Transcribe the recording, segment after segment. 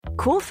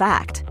Cool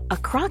fact, a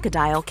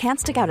crocodile can't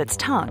stick out its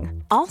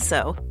tongue.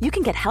 Also, you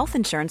can get health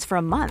insurance for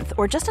a month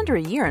or just under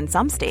a year in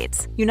some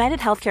states. United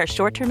Healthcare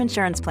short-term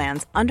insurance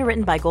plans,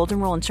 underwritten by Golden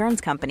Rule Insurance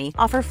Company,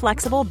 offer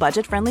flexible,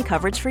 budget-friendly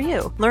coverage for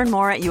you. Learn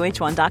more at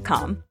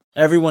uh1.com.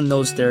 Everyone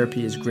knows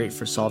therapy is great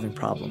for solving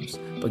problems,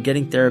 but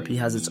getting therapy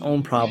has its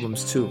own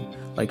problems too,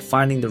 like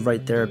finding the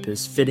right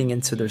therapist, fitting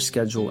into their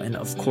schedule, and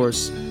of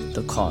course,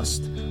 the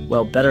cost.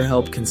 Well,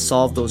 BetterHelp can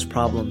solve those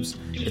problems.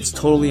 It's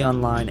totally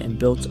online and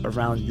built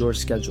around your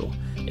schedule.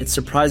 It's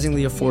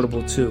surprisingly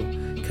affordable too.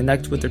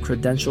 Connect with a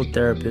credentialed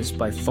therapist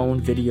by phone,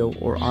 video,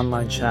 or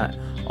online chat,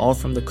 all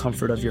from the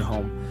comfort of your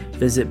home.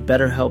 Visit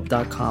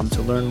BetterHelp.com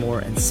to learn more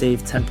and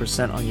save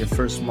 10% on your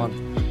first month.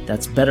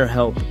 That's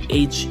BetterHelp,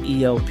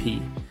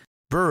 H-E-L-P.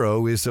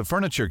 Burrow is a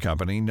furniture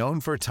company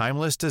known for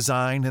timeless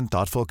design and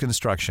thoughtful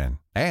construction,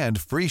 and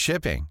free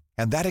shipping,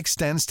 and that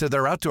extends to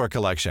their outdoor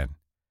collection.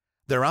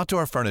 Their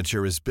outdoor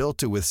furniture is built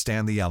to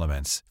withstand the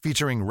elements,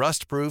 featuring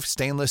rust-proof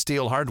stainless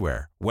steel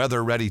hardware,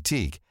 weather-ready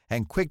teak,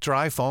 and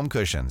quick-dry foam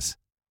cushions.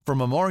 For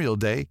Memorial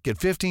Day, get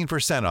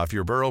 15% off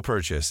your Burrow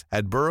purchase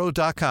at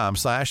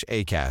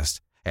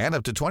burrow.com/ACAST, and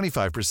up to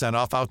 25%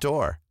 off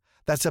outdoor.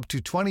 That's up to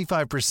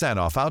 25%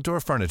 off outdoor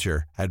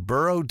furniture at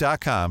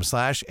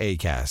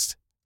burrow.com/ACAST.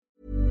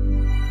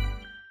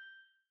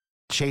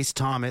 Chase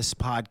Thomas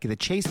the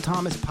Chase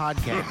Thomas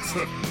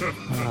podcast.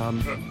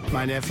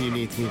 My nephew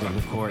needs me to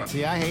record.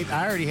 See, I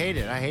already hate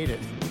it. I hate it.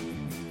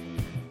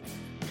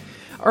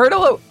 All right,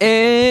 hello,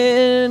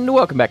 and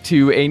welcome back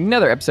to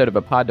another episode of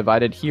A Pod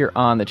Divided here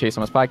on the Chase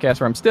Thomas podcast,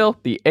 where I'm still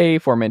the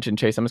aforementioned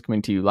Chase Thomas,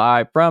 coming to you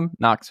live from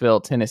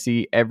Knoxville,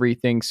 Tennessee,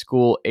 Everything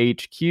School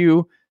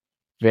HQ.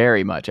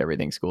 Very much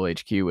Everything School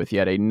HQ, with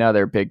yet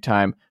another big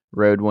time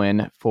road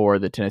win for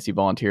the Tennessee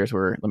Volunteers.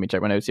 Let me check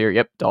my notes here.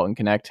 Yep, Dalton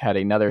Knecht had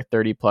another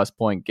 30-plus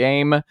point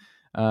game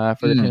for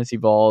the Tennessee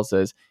Vols,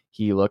 as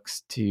he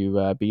looks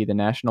to be the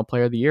National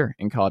Player of the Year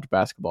in college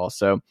basketball.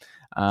 So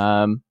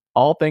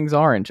all things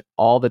orange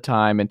all the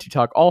time, and to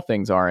talk all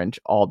things orange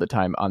all the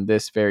time on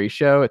this very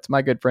show, it's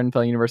my good friend,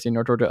 fellow University of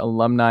North Georgia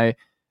alumni,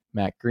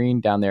 Matt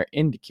Green, down there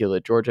in Tequila,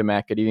 Georgia.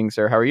 Matt, good evening,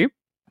 sir. How are you?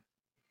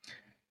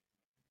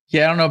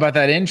 Yeah, I don't know about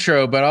that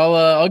intro, but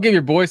I'll give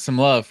your boy some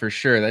love for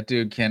sure. That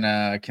dude can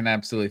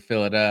absolutely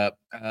fill it up.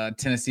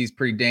 Tennessee's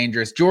pretty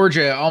dangerous.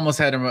 Georgia almost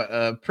had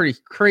a pretty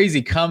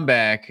crazy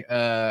comeback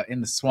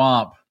in the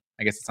swamp.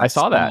 I guess I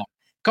saw that.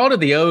 Called it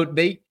the O.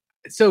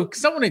 So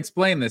someone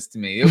explained this to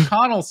me. The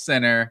O'Connell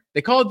Center,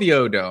 they call it the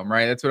O-Dome,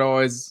 right? That's what I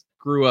always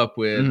grew up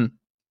with. Mm-hmm.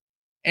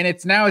 And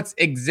it's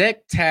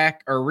Exec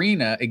Tech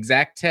Arena,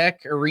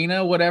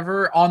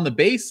 whatever, on the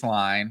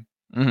baseline.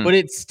 Mm-hmm. But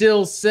it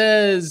still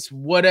says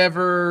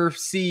whatever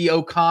C.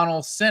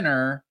 O'Connell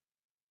Center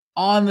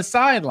on the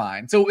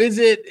sideline. So is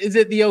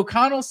it the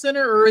O'Connell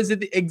Center, or is it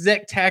the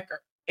Exec Tech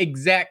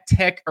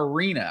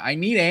Arena? I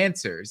need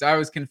answers. I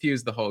was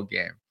confused the whole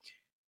game.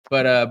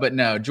 But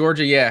no,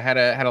 Georgia, had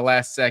a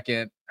last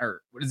second,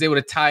 or was able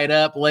to tie it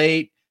up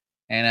late,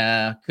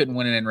 and couldn't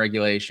win it in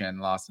regulation,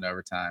 lost in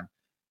overtime.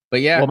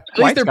 But yeah, well, at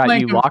least they're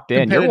playing you locked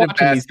in. You're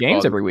watching these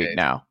games every week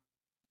now.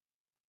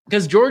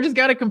 Because Georgia's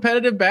got a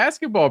competitive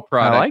basketball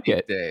product. I like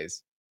it.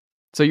 Days.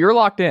 So you're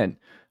locked in.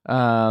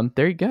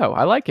 There you go.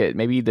 I like it.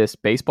 Maybe this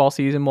baseball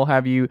season we'll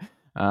have you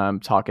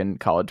talking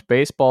college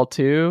baseball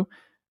too.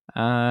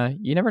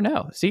 You never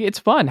know. See, it's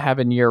fun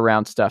having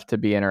year-round stuff to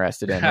be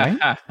interested in,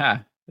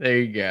 right? There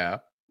you go.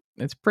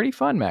 It's pretty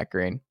fun, Matt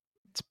Green.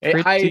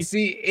 I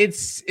see.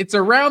 It's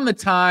around the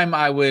time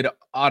I would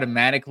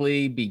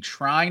automatically be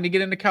trying to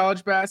get into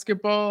college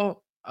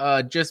basketball.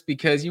 Just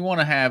because you want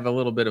to have a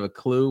little bit of a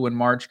clue when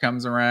March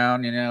comes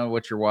around,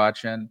 what you're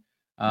watching.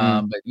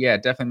 But yeah,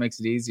 it definitely makes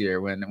it easier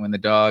when the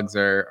dogs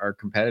are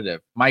competitive.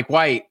 Mike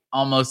White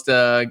almost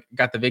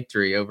got the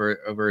victory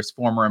over his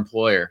former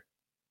employer.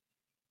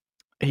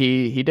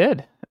 He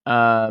did.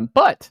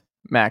 But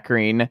Matt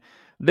Green,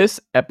 this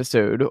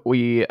episode,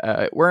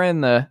 we're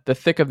in the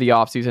thick of the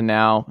offseason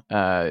now.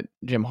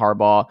 Jim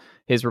Harbaugh,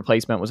 his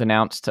replacement was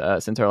announced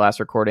since our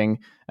last recording.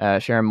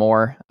 Sharon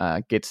Moore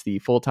gets the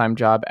full-time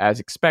job as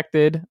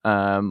expected.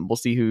 We'll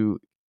see who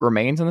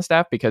remains on the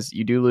staff, because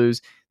you do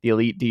lose the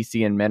elite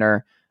DC and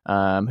Minner,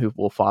 who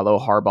will follow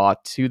Harbaugh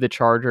to the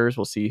Chargers.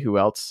 We'll see who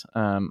else.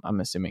 I'm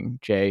assuming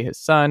Jay, his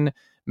son,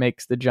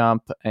 makes the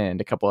jump,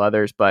 and a couple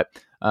others. But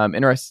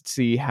interested to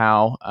see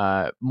how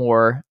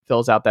Moore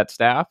fills out that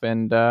staff,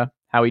 and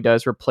how he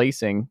does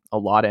replacing a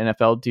lot of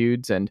NFL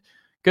dudes, and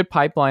good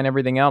pipeline,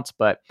 everything else.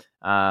 But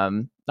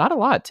not a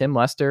lot. Tim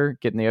Lester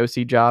getting the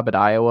OC job at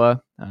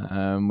Iowa.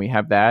 We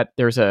have that.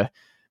 There's a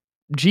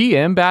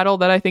GM battle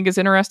that I think is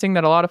interesting,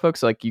 that a lot of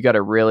folks, like, you got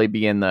to really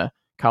be in the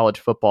college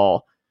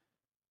football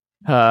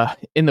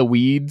in the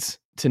weeds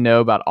to know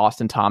about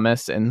Austin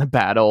Thomas and the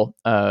battle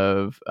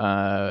of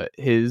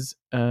his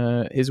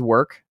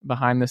work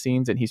behind the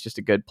scenes. And he's just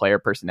a good player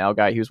personnel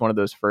guy. He was one of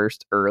those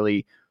first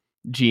early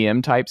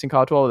GM types in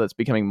college football that's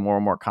becoming more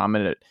and more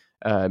common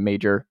at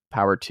major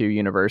Power 2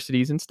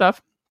 universities and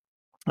stuff.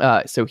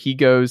 So he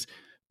goes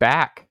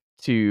back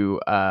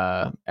to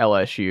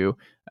LSU,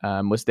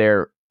 was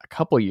there a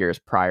couple years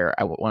prior,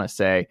 I want to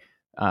say,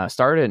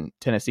 started in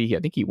Tennessee. I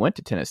think he went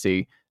to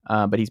Tennessee,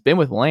 but he's been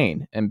with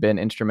Lane and been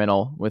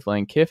instrumental with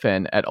Lane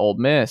Kiffin at Ole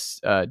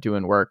Miss,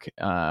 doing work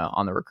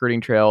on the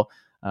recruiting trail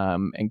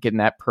and getting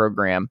that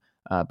program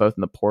both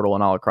in the portal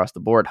and all across the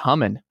board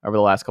humming over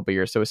the last couple of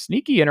years. So a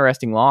sneaky,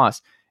 interesting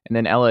loss. And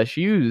then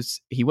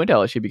he went to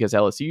LSU because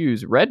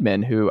LSU's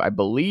Redmond, who I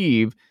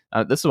believe,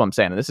 this is what I'm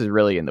saying, and this is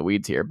really in the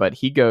weeds here, but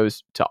he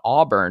goes to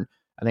Auburn,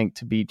 I think,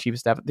 to be chief of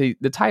staff.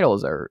 The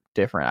titles are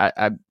different.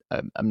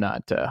 I'm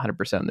not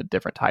 100% on the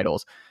different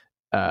titles,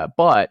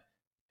 but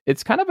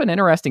it's kind of an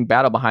interesting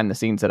battle behind the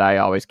scenes that I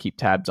always keep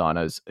tabs on,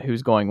 as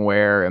who's going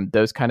where, and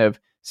those kind of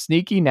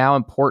sneaky, now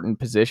important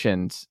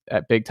positions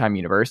at big time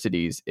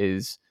universities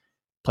is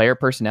player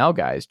personnel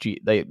guys,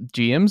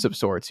 GMs of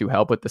sorts, who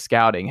help with the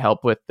scouting,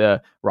 help with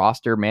the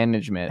roster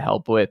management,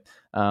 help with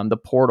the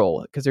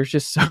portal, because there's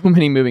just so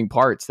many moving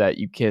parts that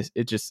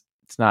it's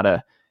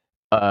not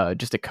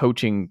just a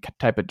coaching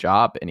type of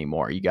job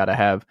anymore. You got to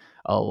have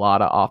a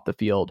lot of off the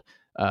field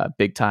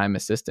big time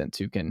assistants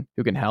who can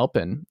help.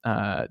 And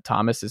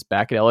Thomas is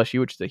back at LSU,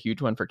 which is a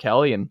huge one for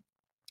Kelly, and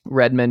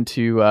Redmond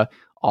to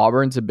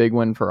Auburn's a big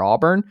one for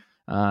Auburn.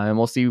 And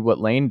we'll see what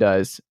Lane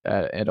does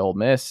at Ole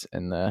Miss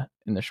in the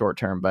short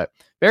term. But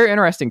very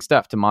interesting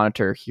stuff to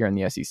monitor here in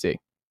the SEC.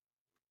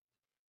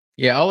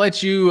 Yeah, I'll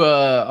let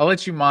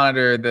you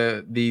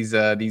monitor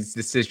these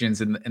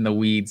decisions in the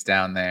weeds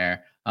down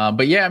there.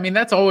 But yeah,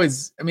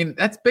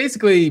 that's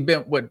basically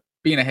been what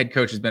being a head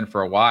coach has been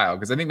for a while,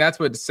 because I think that's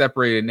what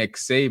separated Nick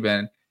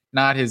Saban,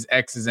 not his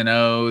X's and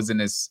O's and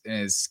his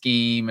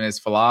scheme and his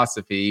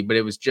philosophy, but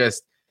it was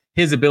just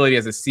his ability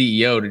as a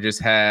CEO to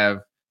just have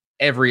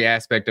every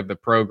aspect of the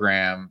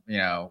program,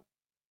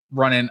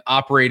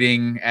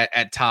 operating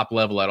at top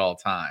level at all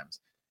times.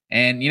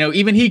 And,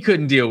 even he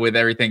couldn't deal with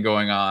everything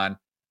going on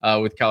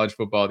with college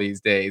football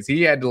these days.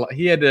 He had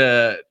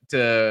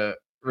to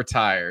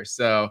retire.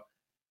 So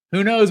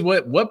who knows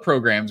what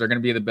programs are going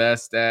to be the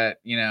best at,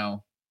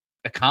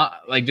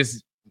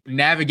 just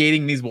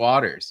navigating these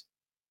waters.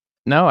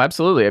 No,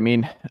 absolutely. I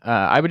mean,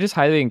 I would just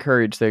highly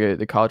encourage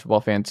the college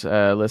football fans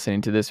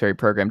listening to this very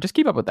program, just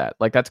keep up with that.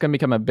 Like, that's going to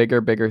become a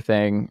bigger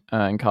thing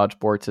in college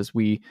sports as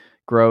we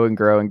grow and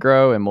grow and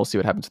grow, and we'll see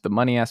what happens with the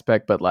money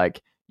aspect. But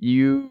like,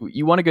 you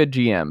want a good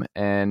GM,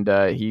 and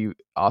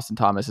Austin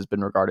Thomas has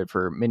been regarded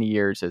for many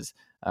years as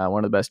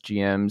one of the best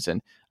GMs,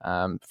 and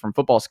from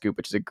Football Scoop,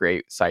 which is a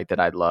great site that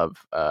I love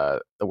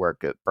the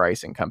work that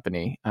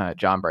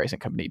John Bryce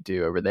and company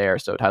do over there.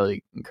 So I'd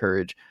highly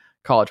encourage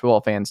college football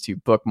fans to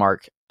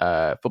bookmark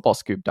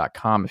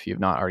footballscoop.com if you've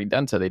not already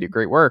done so. They do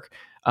great work.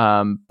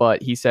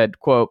 But he said,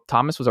 quote,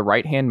 Thomas was a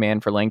right-hand man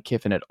for Lane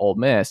Kiffin at Ole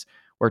Miss,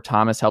 where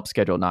Thomas helped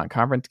schedule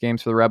non-conference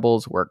games for the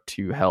Rebels, worked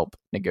to help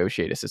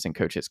negotiate assistant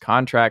coaches'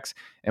 contracts,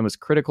 and was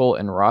critical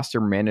in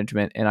roster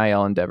management,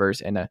 NIL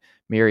endeavors, and a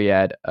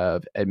myriad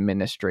of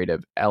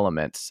administrative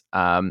elements.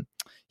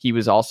 He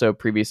was also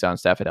previously on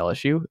staff at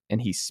LSU,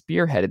 and he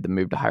spearheaded the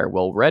move to hire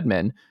Will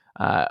Redmond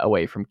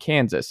away from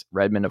Kansas.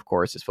 Redmond, of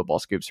course, is Football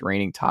Scoop's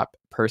reigning top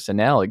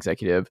personnel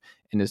executive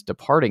and is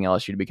departing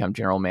LSU to become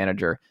general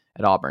manager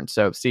at Auburn.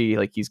 So see,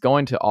 like, he's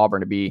going to Auburn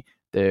to be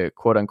the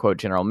quote unquote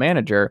general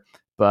manager,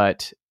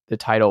 but the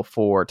title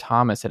for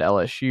Thomas at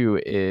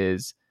LSU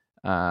is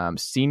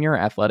senior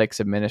athletics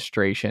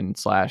administration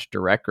 /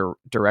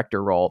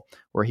 director role,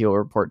 where he'll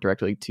report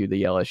directly to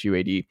the LSU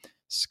AD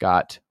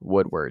Scott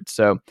Woodward.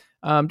 So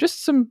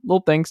just some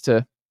little things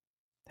to,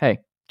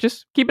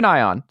 just keep an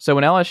eye on. So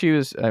when LSU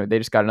is, they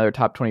just got another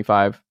top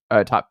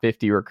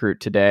 50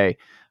 recruit today.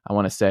 I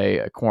want to say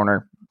a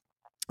corner.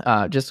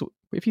 Just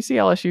if you see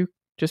LSU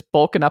just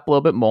bulking up a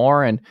little bit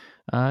more, and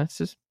it's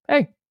just,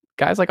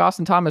 guys like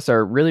Austin Thomas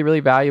are really,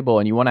 really valuable,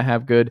 and you want to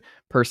have good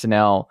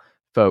personnel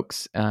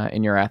folks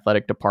in your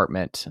athletic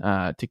department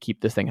to keep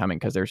this thing humming,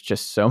 because there's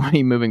just so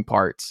many moving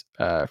parts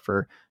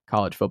for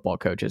college football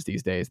coaches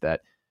these days,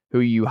 that who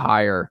you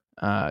hire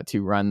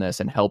to run this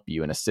and help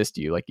you and assist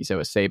you, like you said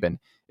with Saban,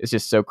 is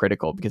just so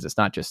critical, because it's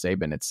not just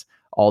Saban, it's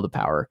all the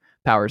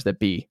powers that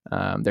be.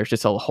 There's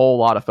just a whole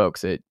lot of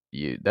folks that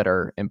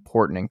are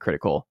important and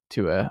critical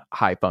to a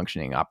high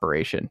functioning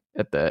operation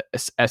at the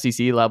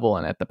SEC level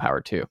and at the Power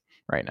 2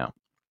 right now.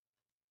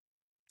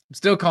 I'm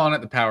still calling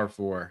it the Power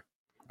 4.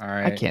 All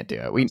right. I can't do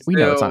it. We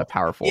know it's not a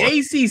Power 4. The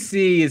ACC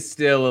is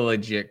still a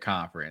legit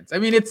conference. I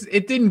mean,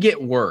 it didn't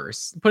get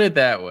worse. Put it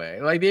that way.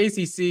 Like, the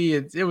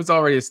ACC, it was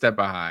already a step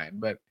behind,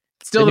 but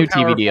still the new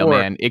Power TV deal, 4.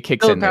 man. It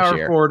kicks in this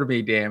year. Power 4 to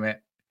me, damn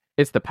it.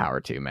 It's the Power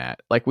 2,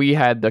 Matt. Like, we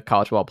had the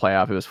college football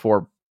playoff.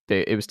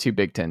 It was 2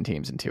 Big Ten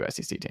teams and 2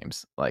 SEC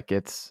teams. Like,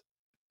 it's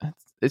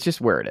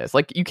just where it is.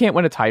 Like, you can't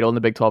win a title in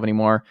the Big 12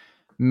 anymore.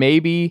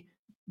 Maybe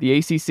the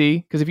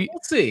ACC, because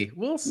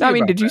we'll see. No, I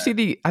mean, did you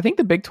see I think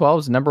the Big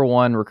 12's number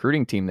 1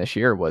 recruiting team this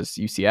year was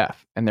UCF,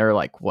 and they're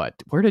like, what?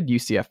 Where did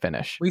UCF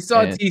finish? We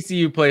saw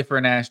TCU play for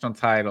a national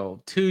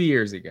title 2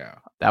 years ago.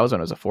 That was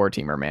when it was a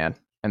 4-teamer, man,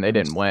 and they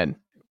didn't win.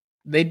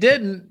 They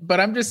didn't, but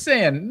I'm just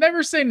saying,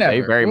 never say never. They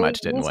very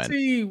much didn't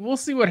win. We'll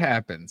see what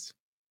happens.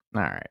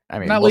 All right. I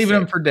mean, I'm not leaving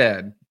them for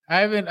dead.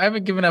 I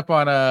haven't given up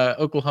on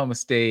Oklahoma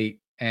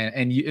State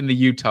and in the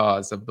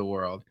Utahs of the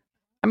world.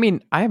 I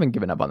mean, I haven't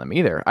given up on them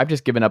either. I've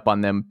just given up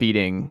on them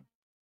beating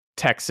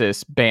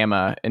Texas,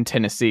 Bama, and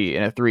Tennessee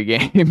in a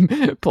 3-game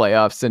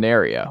playoff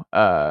scenario.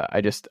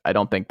 I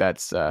don't think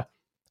that's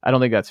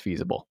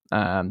feasible.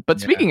 But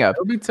speaking of,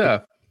 it'll be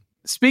tough.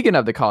 Speaking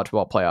of the college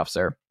football playoffs,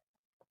 sir,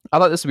 I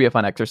thought this would be a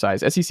fun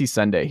exercise. SEC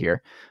Sunday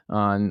here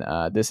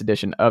on this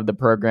edition of the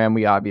program.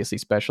 We obviously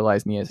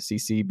specialize in the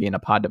SEC, being a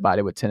pod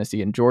divided with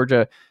Tennessee and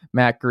Georgia.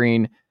 Matt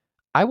Green,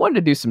 I wanted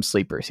to do some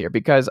sleepers here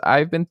because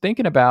I've been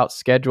thinking about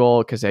schedule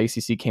because the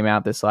ACC came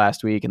out this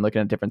last week and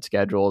looking at different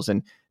schedules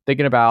and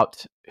thinking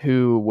about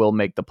who will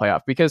make the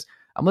playoff because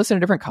I'm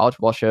listening to different college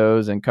football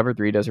shows and Cover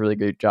 3 does a really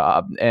good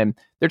job. And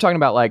they're talking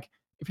about like,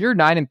 if you're a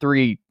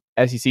 9-3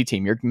 SEC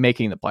team, you're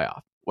making the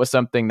playoff was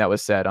something that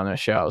was said on a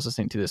show I was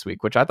listening to this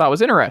week, which I thought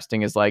was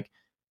interesting is like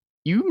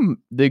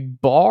the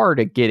bar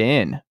to get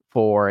in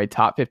for a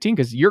top 15,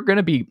 because you're going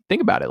to be,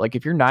 think about it. Like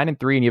if you're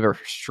 9-3 and you have a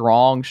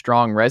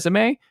strong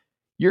resume,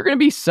 you're going to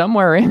be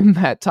somewhere in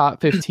that top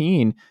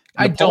 15.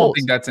 I don't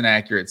think that's an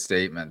accurate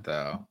statement,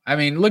 though. I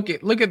mean, look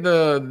at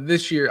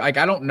this year. Like,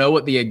 I don't know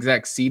what the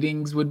exact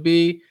seedings would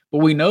be, but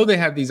we know they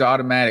have these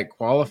automatic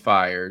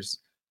qualifiers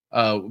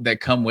that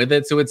come with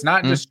it. So it's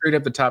not just straight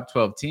up the top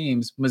 12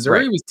 teams.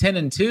 Missouri was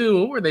 10-2.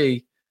 What were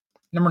they?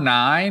 Number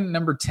 9,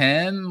 number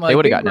 10. Like they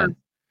would have gotten in.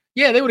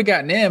 Yeah, they would have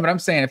gotten in. But I'm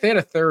saying if they had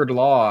a third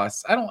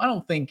loss, I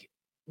don't think.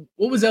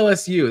 What was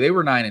LSU? They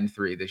were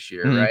 9-3 this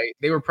year, right?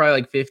 They were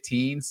probably like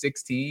 15,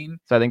 16.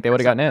 So I think they would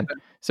have gotten in.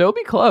 So it'll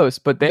be close,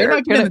 but they're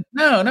not getting.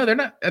 No, they're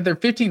not. They're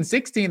 15,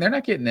 16. They're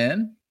not getting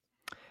in.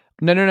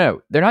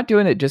 No. They're not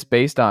doing it just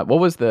based on what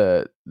was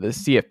the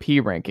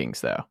CFP rankings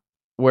though.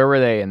 Where were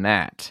they in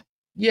that?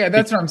 Yeah,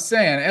 that's what I'm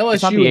saying.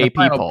 LSU in the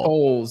final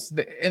polls,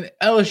 and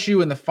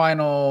LSU in the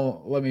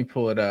final. Let me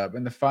pull it up.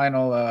 In the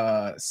final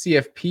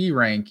CFP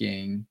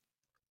ranking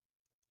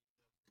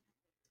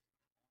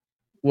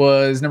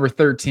was number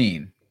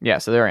 13. Yeah,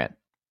 so they're in.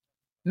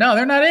 No,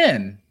 they're not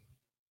in.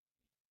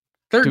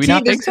 13. Do we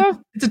not think so?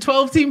 It's a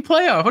 12-team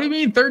playoff. What do you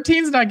mean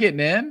 13's not getting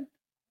in?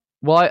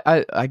 Well,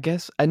 I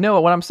guess I know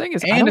what I'm saying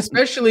is, and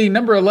especially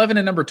number 11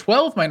 and number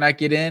 12 might not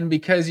get in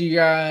because you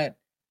got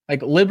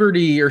like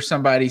Liberty or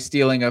somebody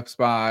stealing up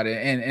spot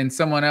and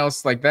someone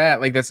else like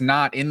that, like that's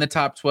not in the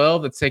top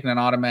 12 that's taking an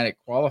automatic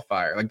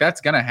qualifier. Like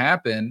that's gonna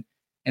happen.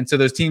 And so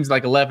those teams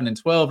like 11 and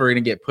 12 are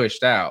gonna get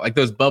pushed out. Like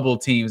those bubble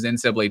teams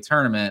NCAA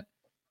tournament.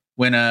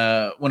 When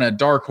a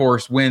dark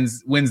horse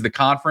wins the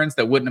conference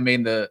that wouldn't have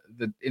made the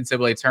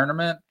NCAA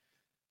tournament,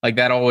 like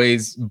that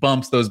always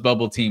bumps those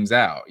bubble teams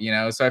out, you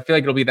know? So I feel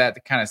like it'll be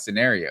that kind of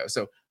scenario.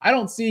 So I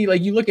don't see,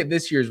 like you look at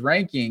this year's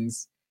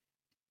rankings,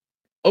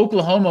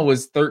 Oklahoma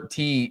was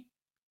 13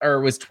 or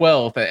was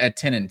 12th at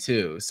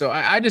 10-2. So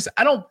I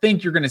don't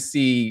think you're going to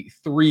see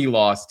 3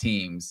 loss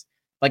teams.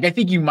 Like I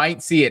think you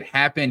might see it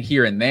happen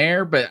here and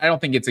there, but I don't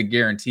think it's a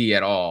guarantee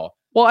at all.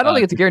 Well, I don't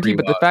think it's a guarantee,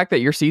 but the fact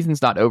that your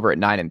season's not over at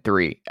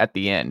 9-3 at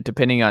the end,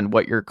 depending on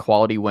what your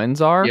quality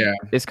wins are,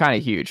 is kind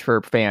of huge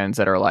for fans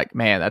that are like,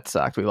 man, that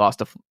sucked. We lost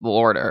to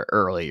Florida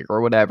early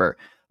or whatever.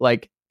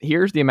 Like,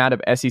 here's the amount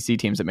of SEC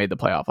teams that made the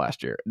playoff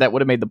last year that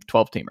would have made the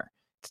 12-teamer.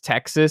 It's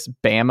Texas,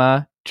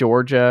 Bama,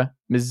 Georgia,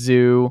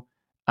 Mizzou,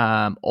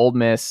 Ole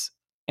Miss,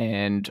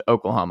 and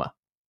Oklahoma.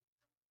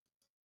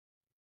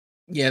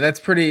 Yeah, that's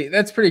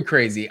pretty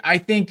crazy. I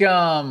think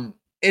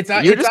you're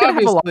just gonna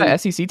have a lot of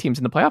SEC teams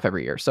in the playoff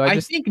every year. So I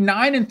think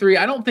 9-3.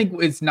 I don't think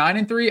it's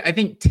 9-3. I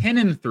think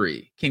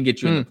 10-3 can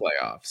get you in the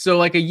playoff. So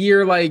like a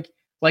year like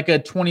a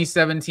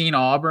 2017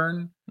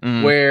 Auburn,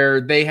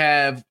 where they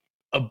have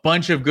a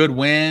bunch of good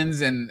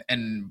wins and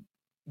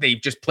they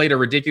just played a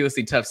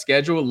ridiculously tough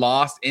schedule,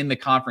 lost in the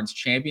conference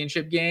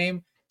championship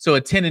game. So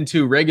a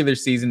 10-2 regular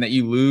season that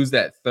you lose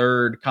that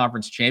third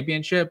conference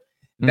championship,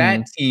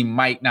 that team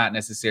might not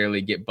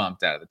necessarily get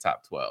bumped out of the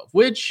top 12,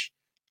 which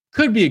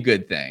could be a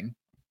good thing.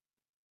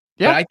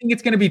 Yeah, but I think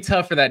it's going to be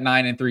tough for that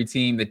 9-3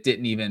 team that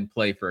didn't even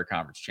play for a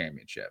conference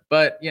championship.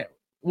 But yeah,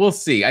 we'll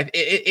see.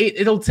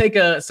 It'll take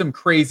some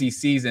crazy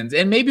seasons,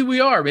 and maybe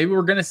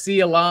we're going to see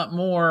a lot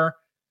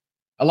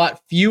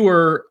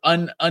fewer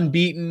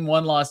unbeaten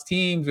one-loss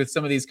teams with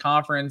some of these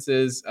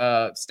conferences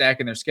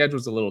stacking their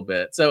schedules a little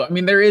bit. So I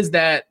mean, there is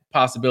that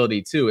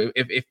possibility too.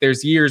 If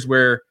there's years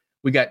where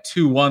we got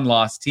 2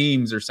 one-loss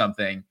teams or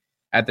something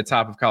at the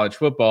top of college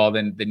football,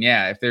 then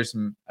yeah, if there's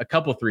a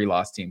couple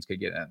 3-loss teams could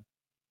get in.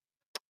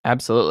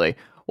 Absolutely.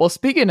 Well,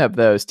 speaking of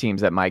those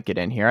teams that might get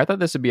in here, I thought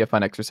this would be a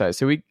fun exercise.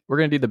 So we're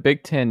going to do the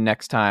Big Ten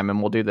next time, and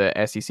we'll do the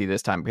SEC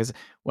this time, because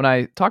when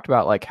I talked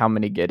about like how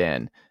many get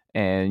in,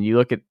 and you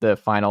look at the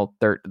final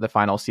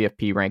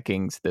CFP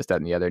rankings, this, that,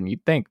 and the other, and you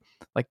think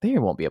like they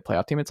won't be a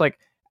playoff team. It's like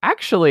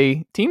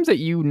actually teams that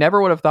you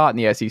never would have thought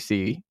in the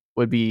SEC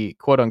would be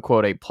quote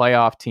unquote a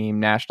playoff team,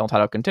 national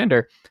title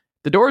contender.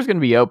 The door is going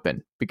to be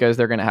open because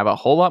they're going to have a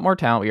whole lot more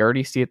talent. We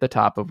already see at the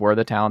top of where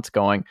the talent's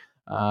going.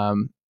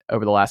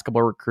 Over the last couple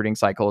of recruiting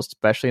cycles,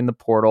 especially in the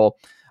portal.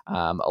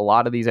 A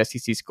lot of these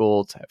SEC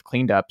schools have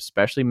cleaned up,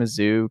 especially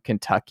Mizzou,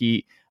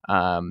 Kentucky,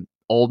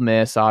 Ole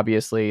Miss,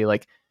 obviously.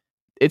 Like,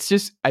 it's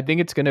just, I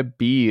think it's going to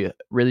be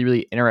really,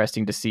 really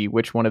interesting to see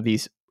which one of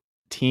these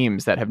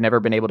teams that have never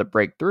been able to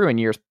break through in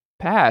years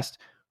past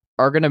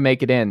are going to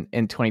make it in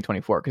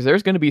 2024, because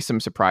there's going to be some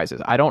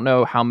surprises. I don't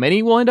know how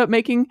many will end up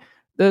making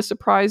the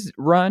surprise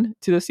run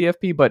to the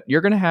CFP, but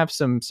you're going to have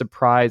some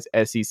surprise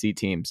SEC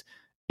teams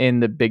in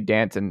the big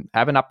dance and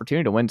have an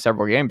opportunity to win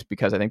several games,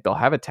 because I think they'll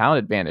have a talent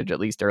advantage, at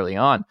least early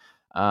on,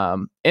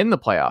 in the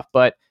playoff.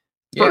 But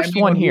first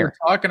one here,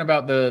 we're talking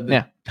about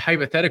the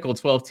hypothetical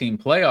 12-team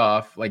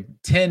playoff, like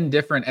 10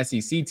 different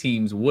SEC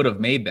teams would have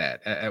made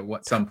that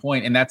at some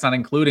point, and that's not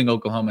including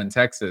Oklahoma and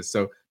Texas.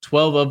 So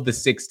 12 of the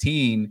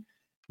 16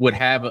 would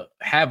have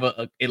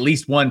at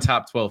least one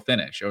top 12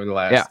 finish over the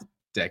last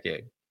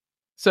decade.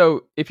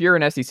 So if you're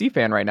an SEC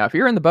fan right now, if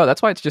you're in the boat,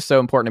 that's why it's just so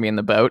important to be in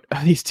the boat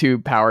of these two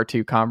Power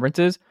 2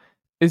 conferences,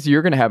 is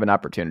you're going to have an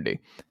opportunity.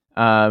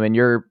 And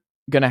you're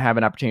going to have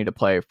an opportunity to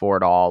play for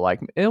it all. Like,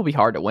 it'll be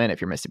hard to win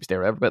if you're Mississippi State or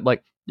whatever, but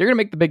like, you're going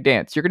to make the big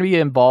dance. You're going to be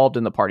involved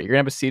in the party. You're going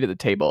to have a seat at the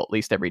table, at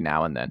least every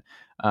now and then,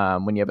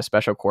 when you have a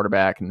special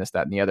quarterback and this,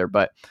 that, and the other.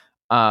 But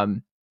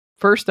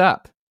first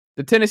up,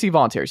 the Tennessee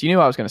Volunteers. You knew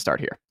I was going to start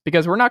here,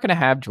 because we're not going to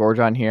have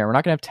Georgia on here. We're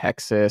not going to have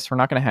Texas. We're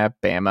not going to have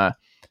Bama,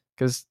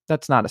 because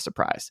that's not a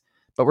surprise.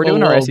 But we're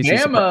doing our SEC.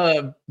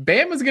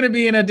 Bama's going to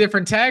be in a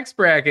different tax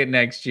bracket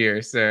next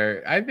year,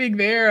 sir. I think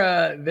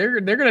they're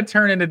going to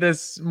turn into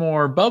this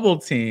more bubble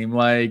team.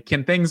 Like,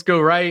 can things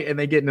go right and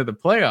they get into the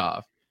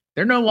playoff?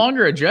 They're no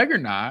longer a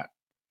juggernaut.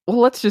 Well,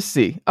 let's just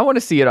see. I want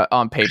to see it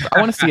on paper. I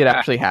want to see it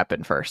actually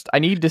happen first. I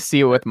need to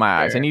see it with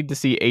my eyes. I need to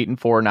see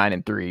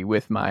 8-4, 9-3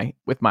 with my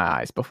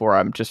eyes before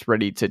I'm just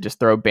ready to just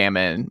throw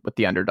Bama in with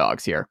the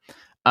underdogs here.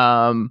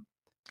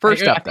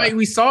 First up,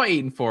 we saw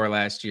 8-4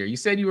 last year. You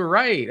said you were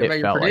right about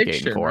your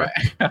prediction. Like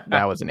 8-4. Right?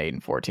 That was an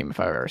 8-4 team if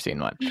I've ever seen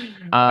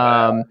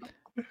one.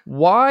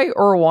 Why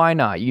or why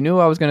not? You knew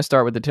I was going to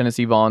start with the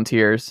Tennessee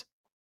Volunteers.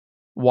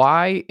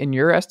 Why, in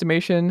your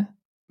estimation,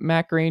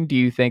 Matt Green, do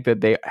you think that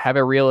they have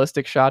a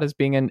realistic shot as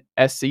being an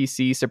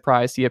SEC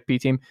surprise CFP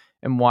team?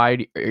 And why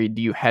do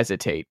you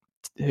hesitate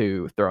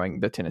to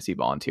throwing the Tennessee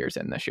Volunteers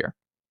in this year?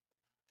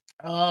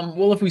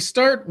 Well, if we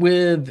start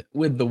with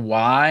the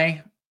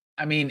why,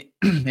 I mean,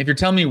 if you're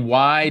telling me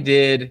why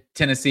did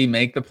Tennessee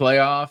make the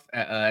playoff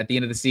at the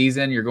end of the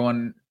season, you're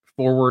going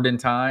forward in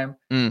time.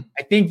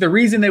 I think the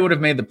reason they would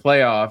have made the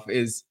playoff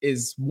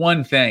is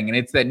one thing, and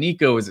it's that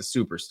Nico is a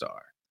superstar.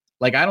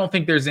 Like, I don't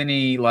think there's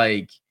any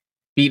like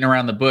beating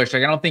around the bush.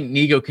 Like, I don't think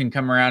Nico can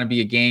come around and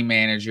be a game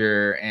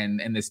manager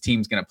and this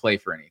team's going to play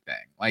for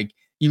anything. Like,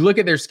 you look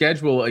at their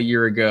schedule a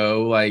year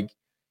ago, like,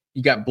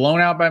 you got blown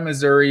out by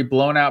Missouri,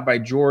 blown out by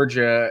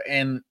Georgia,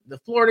 and the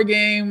Florida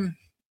game,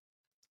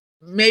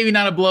 maybe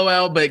not a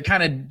blowout, but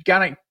kind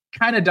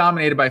of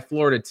dominated by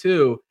Florida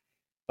too.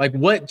 Like,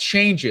 what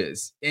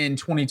changes in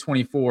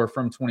 2024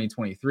 from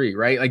 2023,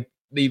 right? Like,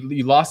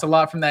 you lost a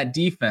lot from that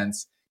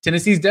defense.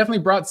 Tennessee's definitely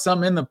brought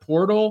some in the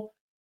portal,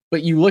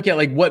 but you look at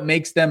like what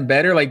makes them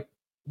better. Like,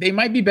 they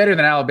might be better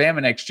than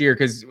Alabama next year,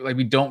 because like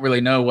we don't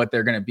really know what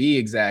they're going to be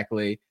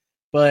exactly.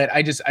 But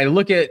I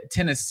look at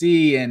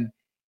Tennessee, and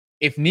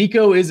if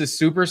Nico is a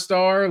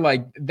superstar,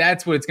 like,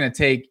 that's what it's going to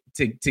take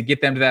to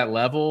get them to that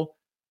level.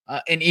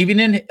 And even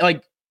in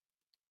like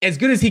as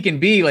good as he can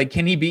be, like,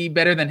 can he be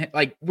better than,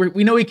 like,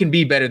 we know he can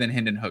be better than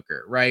Hendon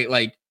Hooker, right?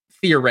 Like,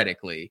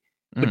 theoretically,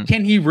 but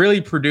can he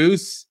really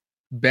produce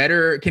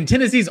better? Can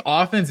Tennessee's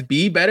offense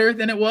be better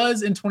than it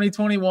was in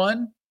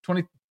 2021?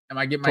 Am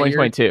I getting my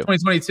 2022?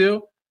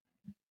 2022.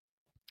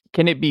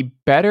 Can it be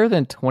better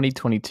than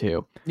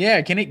 2022?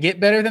 Yeah, can it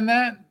get better than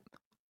that?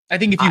 I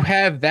think if you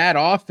have that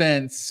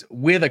offense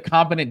with a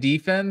competent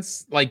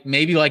defense, like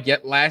maybe like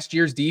last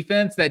year's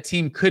defense, that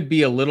team could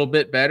be a little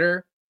bit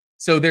better.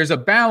 So there's a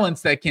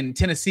balance that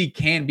Tennessee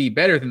can be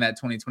better than that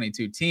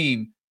 2022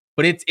 team,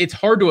 but it's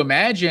hard to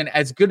imagine,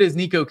 as good as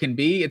Nico can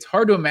be, it's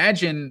hard to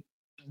imagine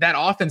that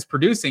offense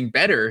producing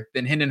better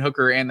than Hendon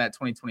Hooker and that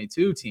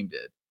 2022 team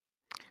did.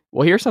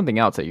 Well, here's something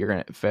else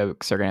that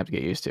folks are gonna have to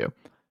get used to.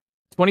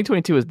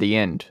 2022 is the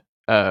end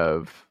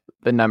of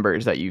the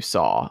numbers that you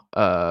saw.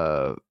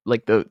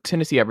 Like the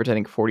Tennessee average, I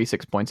think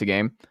 46 points a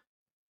game.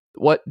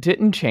 What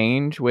didn't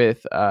change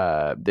with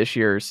this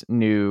year's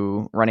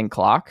new running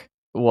clock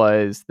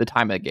was the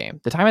time of the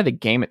game. The time of the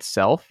game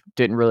itself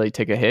didn't really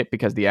take a hit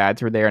because the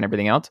ads were there and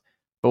everything else.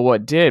 But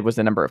what did was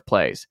the number of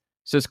plays.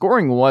 So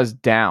scoring was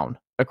down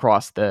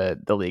across the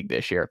league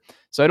this year.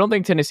 So I don't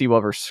think Tennessee will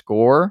ever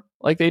score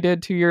like they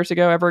did 2 years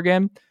ago ever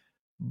again.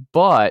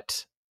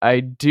 But I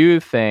do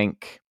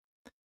think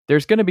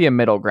there's going to be a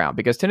middle ground,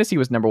 because Tennessee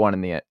was number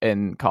one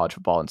in college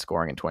football in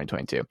scoring in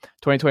 2022.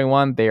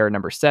 2021, they are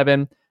number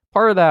 7.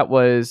 Part of that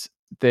was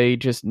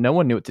no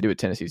one knew what to do with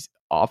Tennessee's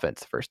offense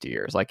the first 2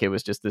 years. Like, it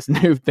was just this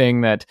new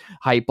thing that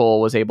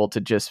Heupel was able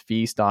to just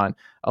feast on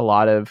a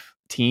lot of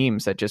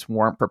teams that just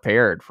weren't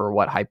prepared for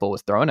what Heupel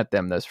was throwing at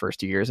them those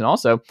first 2 years. And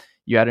also,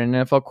 you had an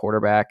NFL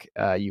quarterback,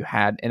 you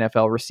had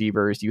NFL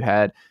receivers, you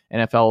had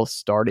NFL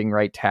starting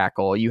right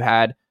tackle, you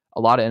had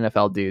a lot of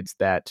NFL dudes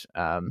that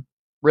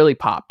really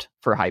popped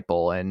for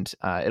Heupel, and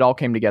it all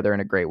came together in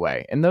a great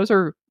way. And those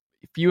are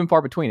few and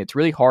far between. It's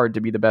really hard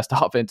to be the best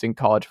offense in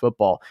college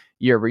football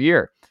year over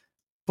year.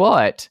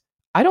 But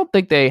I don't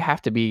think they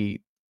have to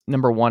be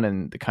number 1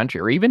 in the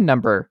country or even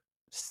number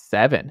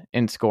 7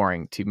 in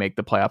scoring to make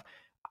the playoff.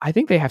 I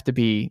think they have to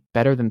be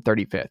better than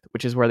 35th,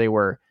 which is where they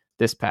were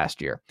this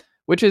past year,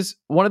 which is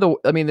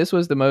this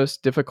was the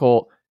most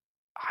difficult.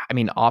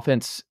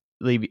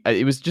 Offensively,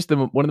 it was just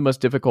one of the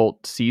most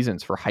difficult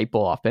seasons for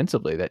Heupel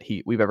offensively that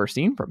we've ever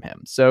seen from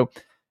him. So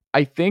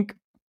I think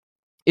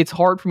it's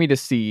hard for me to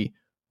see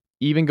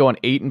even going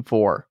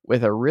 8-4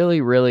 with a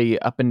really, really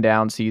up and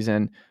down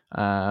season,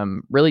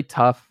 really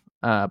tough,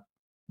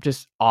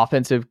 just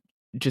offensive,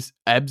 just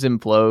ebbs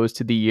and flows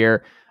to the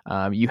year.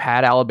 You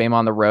had Alabama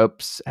on the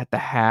ropes at the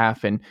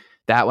half, and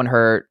that one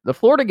hurt. The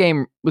Florida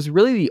game was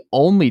really the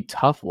only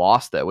tough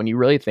loss, though. When you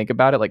really think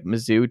about it, like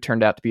Mizzou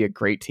turned out to be a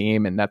great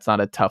team, and that's not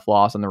a tough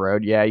loss on the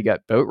road. Yeah, you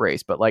got boat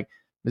race, but like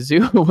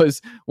Mizzou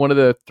was one of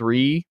the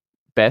 3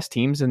 best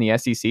teams in the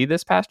SEC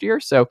this past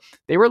year, so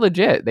they were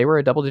legit. They were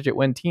a double-digit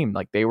win team.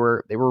 Like they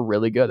were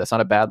really good. That's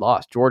not a bad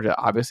loss. Georgia,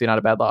 obviously not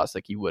a bad loss.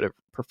 Like you would have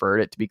preferred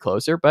it to be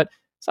closer, but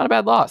it's not a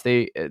bad loss.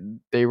 They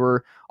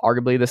were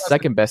arguably the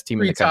second best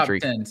team in the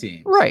country. Top 10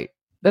 teams. Right.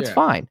 That's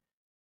fine.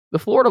 The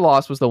Florida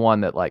loss was the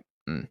one that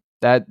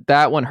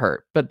that one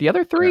hurt, but the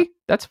other 3,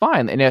 that's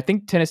fine. And I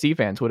think Tennessee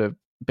fans would have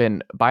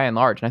been by and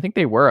large, and I think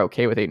they were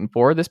okay with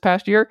 8-4 this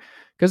past year,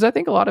 because I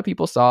think a lot of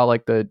people saw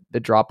like the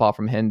drop off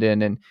from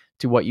Hendon and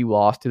to what you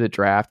lost to the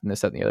draft and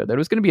this, that, and the other. That it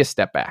was going to be a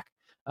step back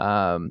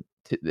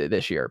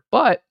this year,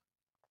 but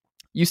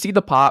you see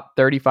the pop,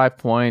 35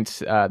 points.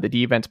 The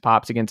defense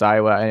pops against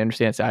Iowa. I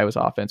understand it's Iowa's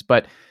offense,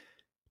 but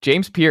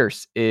James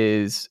Pierce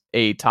is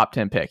a top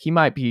 10 pick. He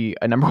might be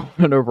a number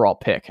 1 overall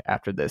pick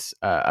after this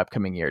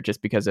upcoming year,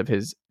 just because of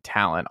his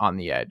talent on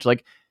the edge.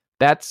 Like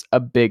that's a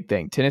big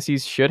thing. Tennessee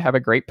should have a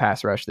great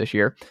pass rush this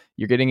year.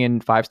 You're getting in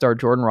 5-star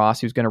Jordan Ross,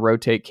 who's going to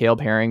rotate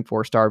Caleb Herring,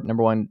 4-star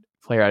number 1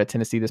 player out of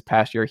Tennessee this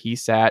past year. He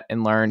sat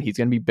and learned. He's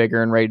going to be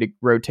bigger and ready to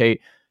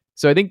rotate.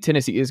 So I think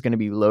Tennessee is going to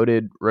be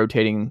loaded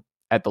rotating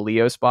at the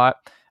Leo spot.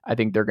 I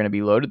think they're going to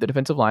be loaded the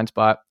defensive line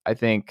spot. I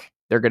think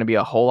they're going to be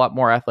a whole lot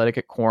more athletic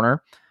at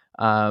corner.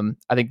 I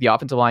think the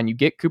offensive line, you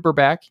get Cooper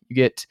back, you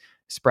get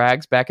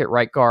Spraggs back at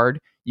right guard,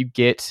 you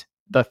get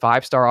the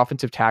 5-star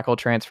offensive tackle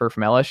transfer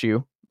from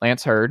LSU,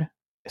 Lance Hurd,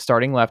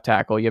 starting left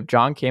tackle. You have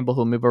John Campbell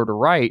who'll move over to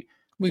right.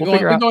 We're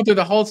going through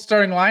the whole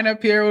starting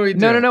lineup here. What are we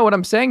doing? No. What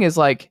I'm saying is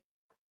like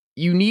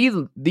you need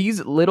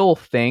these little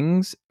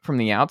things from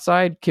the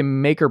outside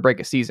can make or break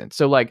a season.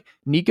 So like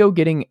Nico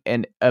getting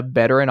a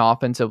veteran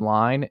offensive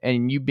line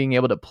and you being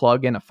able to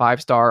plug in a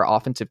 5-star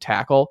offensive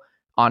tackle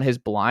on his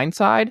blind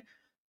side,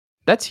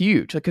 that's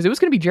huge, because it was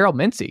going to be Gerald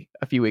Mincey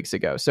a few weeks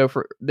ago. So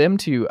for them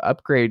to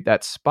upgrade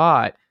that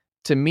spot,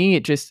 to me,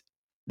 it just,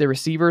 the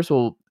receivers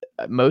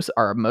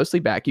are mostly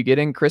back. You get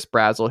in Chris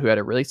Brazzell, who had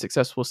a really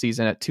successful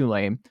season at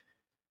Tulane.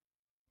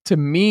 To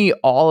me,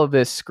 all of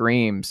this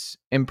screams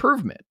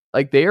improvement.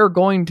 Like they're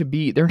not going to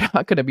be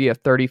a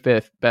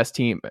 35th best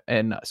team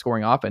in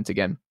scoring offense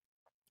again.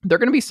 They're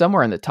going to be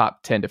somewhere in the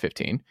top 10 to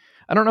 15.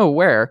 I don't know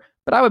where,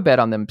 but I would bet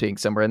on them being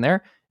somewhere in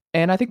there.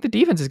 And I think the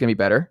defense is going to be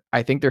better.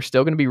 I think they're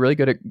still going to be really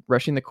good at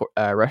rushing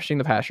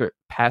the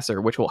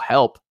passer, which will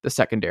help the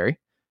secondary.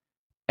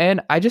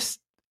 And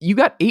you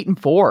got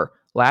 8-4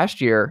 last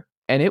year,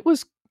 and it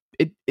was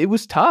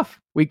tough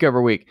week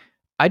over week.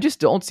 I just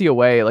don't see a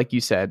way, like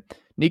you said.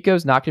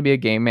 Nico's not going to be a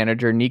game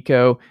manager.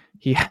 Nico,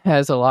 he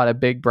has a lot of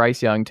big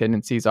Bryce Young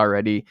tendencies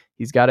already.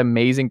 He's got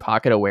amazing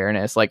pocket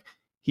awareness. Like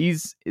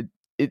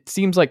it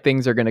seems like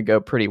things are going to go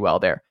pretty well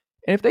there.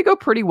 And if they go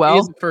pretty well,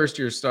 he's a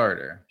first-year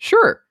starter.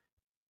 Sure.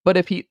 But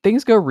if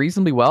things go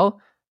reasonably well,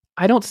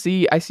 I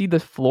see the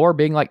floor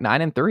being like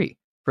 9-3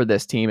 for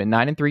this team, and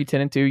 9-3,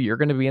 10-2, you're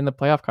going to be in the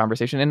playoff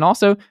conversation. And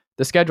also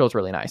the schedule is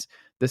really nice.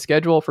 The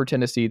schedule for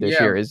Tennessee this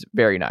year is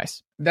very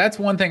nice. That's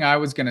one thing I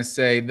was going to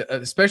say,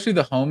 especially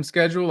the home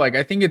schedule. Like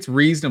I think it's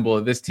reasonable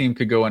that this team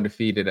could go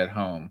undefeated at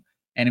home.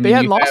 And I mean, they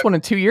hadn't lost one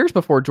in 2 years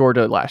before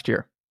Georgia last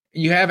year.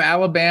 You have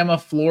Alabama,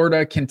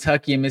 Florida,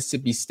 Kentucky, and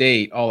Mississippi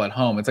State all at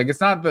home. It's like, it's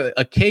not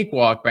a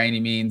cakewalk by any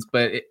means,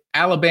 but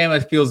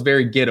Alabama feels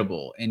very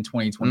gettable in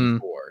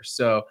 2024.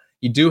 So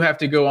you do have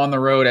to go on the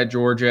road at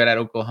Georgia, at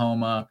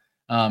Oklahoma,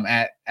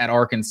 at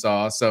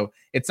Arkansas. So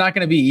it's not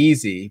going to be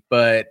easy,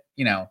 but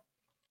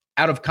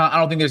I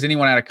don't think there's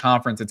anyone out of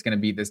conference that's going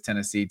to beat this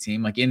Tennessee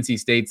team. Like NC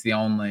State's the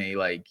only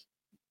like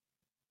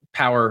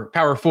power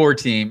 4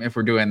 team if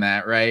we're doing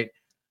that, right?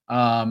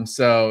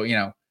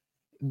 So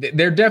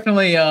they're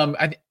definitely.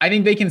 I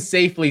think they can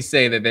safely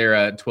say that they're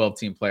a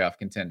 12-team playoff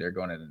contender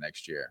going into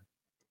next year.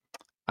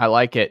 I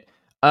like it.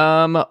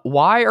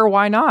 Why or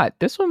why not?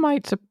 This one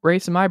might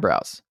raise some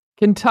eyebrows.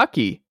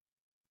 Kentucky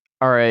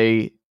are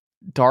a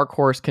dark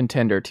horse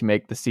contender to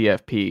make the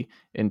CFP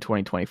in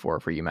 2024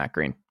 for you, Matt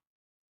Green.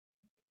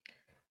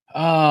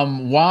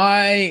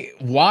 Why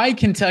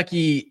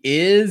Kentucky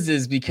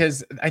is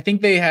because I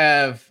think they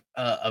have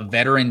a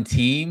veteran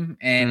team,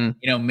 and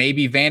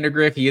maybe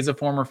Vandergriff, he is a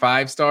former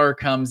 5-star,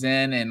 comes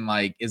in and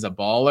like is a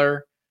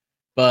baller.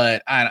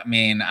 But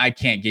I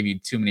can't give you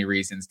too many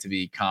reasons to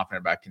be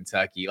confident about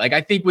Kentucky. Like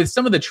I think with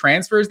some of the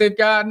transfers they've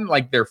gotten,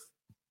 like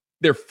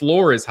their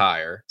floor is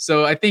higher.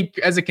 So I think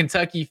as a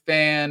Kentucky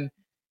fan,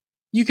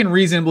 you can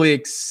reasonably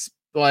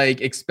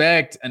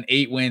expect an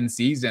 8-win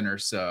season or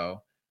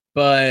so.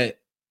 But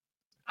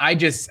I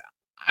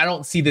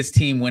don't see this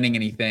team winning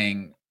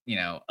anything,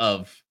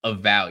 of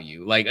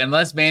value. Like,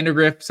 unless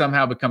Vandagriff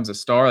somehow becomes a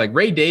star, like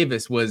Ray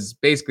Davis was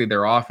basically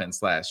their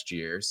offense last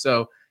year.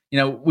 So,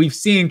 we've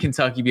seen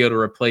Kentucky be able to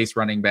replace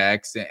running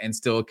backs and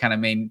still kind of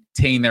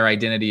maintain their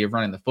identity of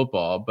running the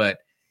football. But,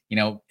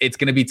 it's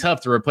going to be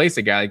tough to replace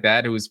a guy like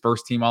that who was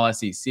first team All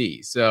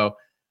SEC. So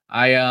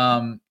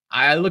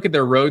I look at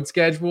their road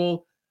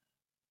schedule.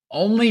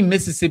 Only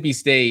Mississippi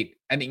State.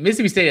 I think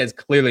Mississippi State has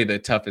clearly the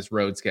toughest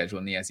road schedule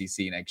in the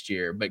SEC next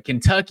year. But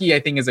Kentucky, I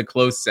think, is a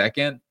close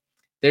second.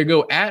 They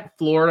go at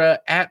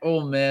Florida, at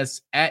Ole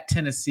Miss, at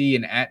Tennessee,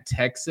 and at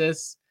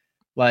Texas.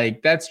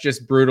 Like, that's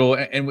just brutal.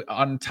 And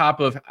on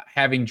top of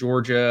having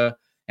Georgia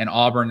and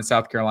Auburn and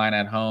South Carolina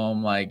at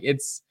home, like,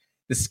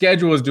 the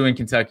schedule is doing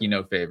Kentucky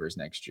no favors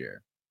next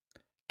year.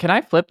 Can I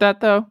flip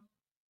that, though?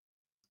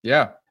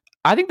 Yeah.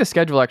 I think the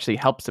schedule actually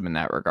helps them in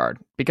that regard,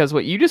 because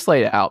what you just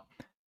laid out,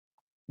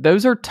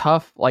 those are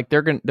tough. Like,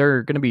 they're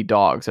gonna be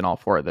dogs in all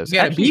four of those.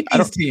 Yeah, beat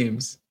these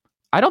teams.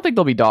 I don't think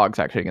they'll be dogs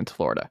actually against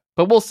Florida,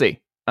 but we'll see.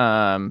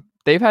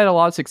 They've had a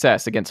lot of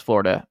success against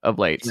Florida of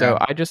late, so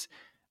I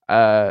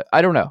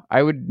don't know.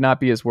 I would not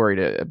be as worried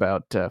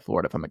about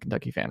Florida if I'm a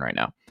Kentucky fan right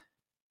now.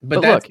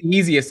 But that's the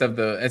easiest of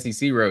the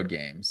SEC road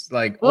games.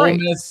 Like, right.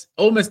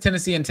 Ole Miss,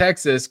 Tennessee, and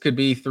Texas could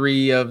be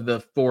 3 of the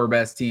 4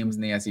 best teams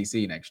in the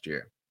SEC next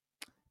year.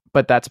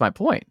 But that's my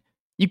point.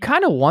 You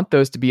kind of want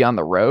those to be on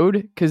the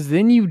road, because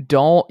then you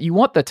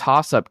want the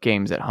toss-up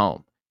games at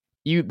home.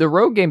 The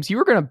road games, you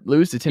were going to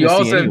lose to Tennessee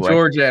anyway. You also have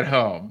Georgia at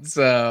home,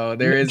 so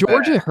there is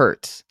Georgia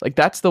hurts. Like,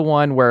 that's the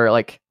one where,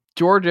 like,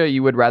 Georgia,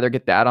 you would rather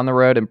get that on the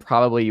road, and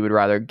probably you would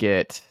rather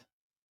get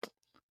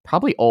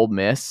Ole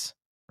Miss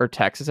or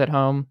Texas at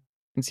home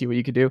and see what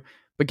you could do.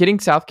 But getting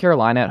South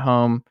Carolina at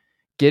home,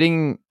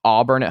 getting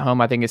Auburn at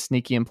home, I think is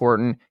sneaky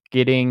important.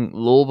 Getting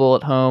Louisville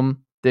at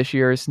home this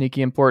year is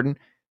sneaky important.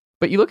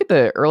 But you look at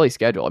the early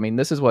schedule. I mean,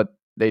 this is what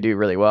they do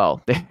really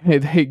well.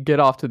 They get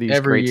off to these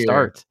great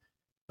starts.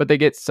 But they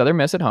get Southern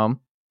Miss at home,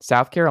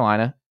 South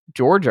Carolina,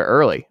 Georgia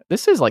early.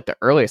 This is like the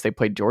earliest they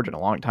played Georgia in a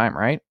long time,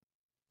 right?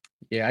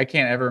 Yeah, I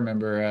can't ever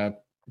remember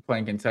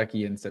playing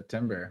Kentucky in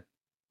September.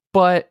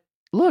 But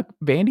look,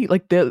 Vandy,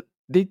 like they're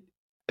going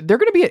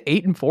to be at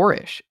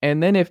 8-4-ish.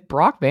 And then if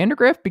Brock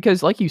Vandagriff,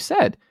 because like you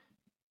said,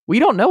 we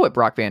don't know what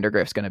Brock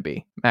Vandagriff's going to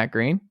be. Matt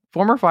Green,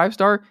 former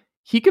 5-star,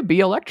 he could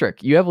be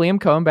electric. You have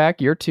Liam Cohen back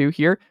year 2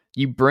 here.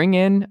 You bring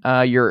in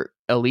your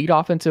elite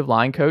offensive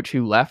line coach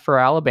who left for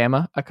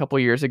Alabama a couple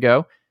years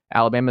ago.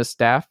 Alabama's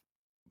staff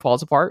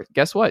falls apart.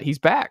 Guess what? He's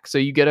back. So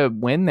you get a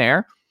win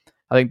there.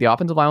 I think the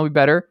offensive line will be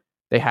better.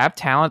 They have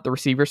talent at the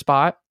receiver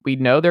spot. We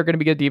know they're going to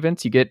be good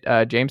defense. You get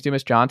James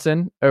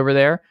Dumas-Johnson over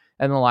there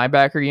and the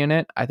linebacker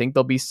unit. I think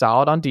they'll be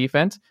solid on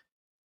defense.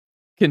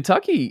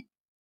 Kentucky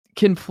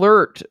can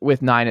flirt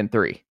with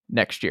 9-3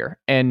 next year.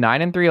 And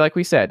 9-3, like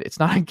we said, it's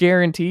not a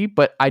guarantee,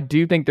 but I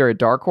do think they're a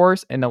dark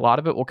horse, and a lot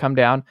of it will come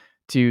down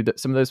to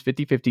some of those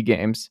 50-50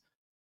 games.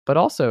 But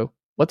also,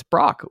 what's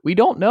Brock? We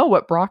don't know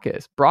what Brock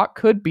is. Brock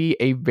could be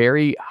a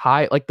very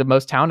high, like the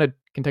most talented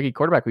Kentucky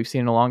quarterback we've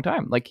seen in a long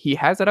time. Like, he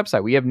has that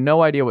upside. We have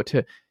no idea what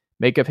to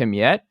make of him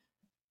yet,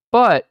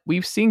 but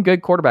we've seen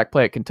good quarterback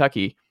play at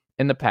Kentucky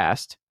in the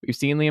past. We've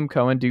seen Liam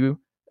Cohen do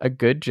a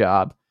good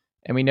job,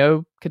 and we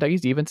know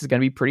Kentucky's defense is going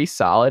to be pretty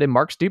solid, and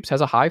Mark Stoops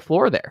has a high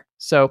floor there.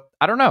 So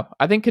I don't know.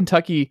 I think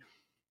Kentucky,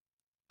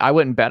 I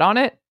wouldn't bet on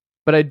it,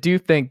 but I do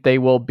think they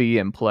will be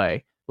in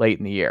play late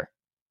in the year.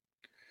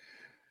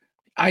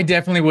 I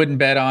definitely wouldn't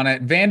bet on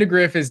it.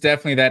 Vandagriff is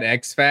definitely that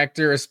X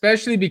factor,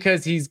 especially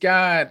because he's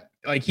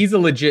a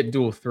legit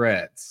dual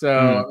threat.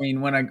 So I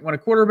mean, when a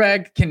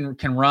quarterback can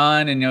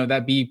run and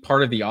that be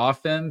part of the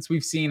offense,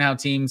 we've seen how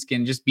teams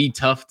can just be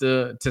tough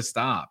to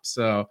stop.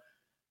 So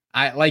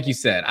like you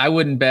said, I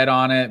wouldn't bet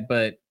on it,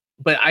 but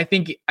I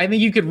think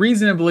you could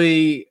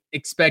reasonably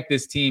expect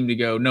this team to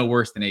go no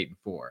worse than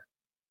 8-4.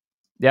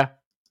 Yeah,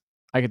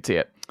 I could see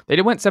it. They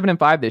did went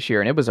 7-5 this year,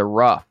 and it was a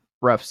rough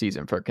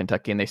season for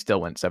Kentucky, and they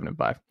still went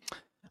 7-5.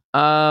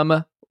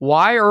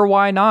 Why or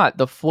why not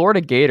the Florida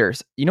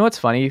Gators? You know what's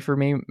funny for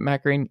me,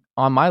 Matt Green?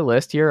 On my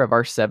list here of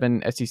our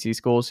 7 SEC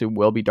schools who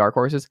will be dark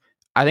horses,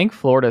 I think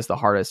Florida is the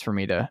hardest for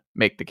me to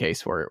make the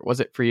case for.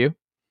 Was it for you?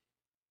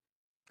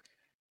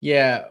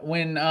 Yeah,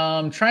 when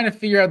trying to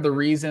figure out the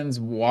reasons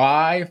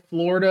why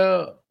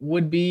Florida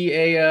would be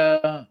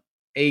a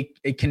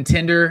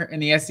contender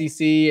in the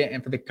SEC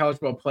and for the college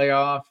football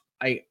playoff,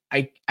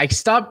 I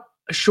stopped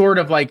short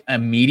of like a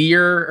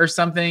meteor or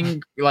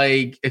something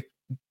like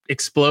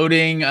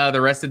exploding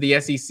the rest of the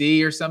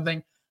SEC or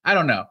something. I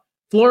don't know.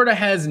 Florida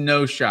has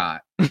no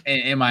shot,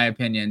 in my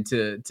opinion,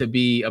 to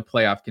be a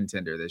playoff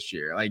contender this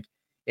year. Like,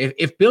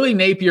 if Billy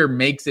Napier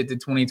makes it to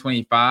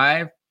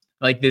 2025,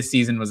 like, this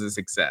season was a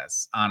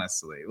success,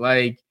 honestly.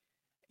 Like,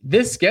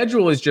 this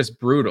schedule is just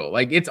brutal.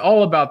 Like, it's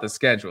all about the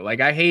schedule. Like,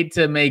 I hate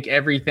to make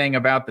everything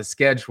about the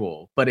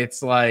schedule, but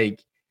it's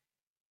like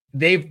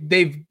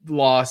They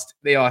lost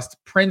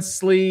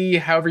Princely,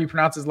 however you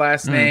pronounce his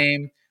last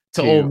name,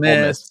 to Ole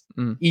Miss.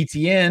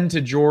 Etienne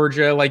to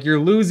Georgia. Like, you're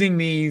losing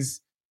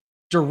these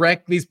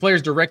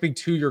players directly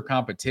to your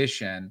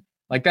competition.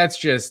 Like, that's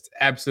just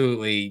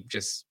absolutely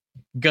just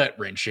gut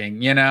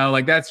wrenching,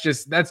 like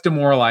that's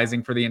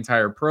demoralizing for the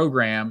entire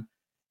program.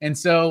 And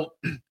so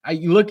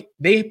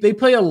they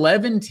play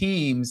 11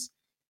 teams.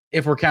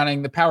 If we're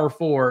counting the Power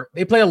Four,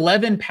 they play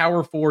 11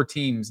 Power Four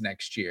teams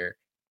next year.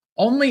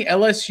 Only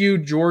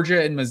LSU,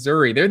 Georgia, and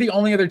Missouri. They're the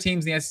only other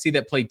teams in the SEC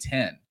that play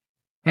 10.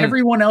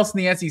 Everyone else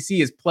in the SEC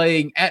is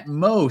playing at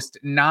most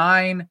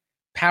 9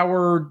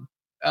 Power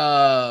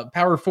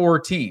Four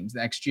teams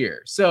next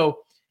year. So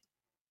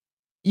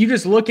you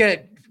just look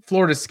at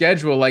Florida's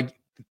schedule, like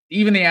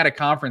even the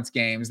out-of-conference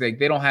games, they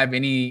don't have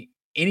any.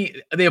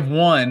 They have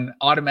one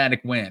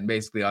automatic win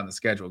basically on the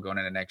schedule going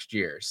into next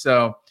year.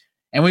 So,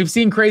 and we've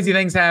seen crazy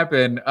things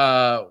happen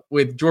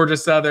with Georgia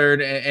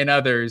Southern and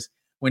others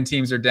when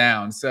teams are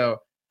down. So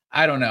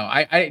I don't know.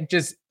 I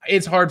just,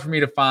 it's hard for me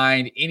to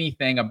find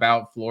anything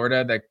about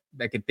Florida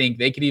that could think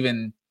they could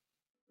even.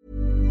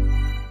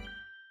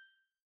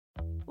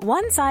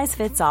 One size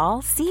fits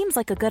all seems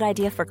like a good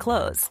idea for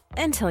clothes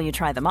until you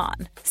try them on.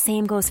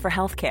 Same goes for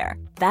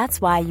healthcare. That's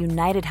why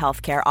United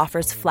Healthcare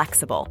offers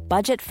flexible,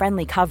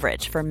 budget-friendly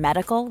coverage for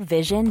medical,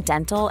 vision,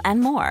 dental, and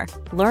more.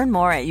 Learn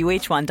more at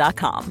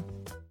uh1.com.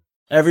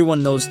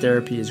 Everyone knows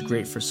therapy is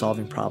great for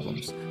solving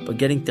problems, but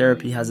getting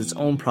therapy has its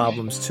own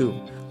problems too,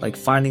 like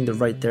finding the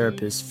right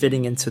therapist,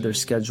 fitting into their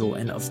schedule,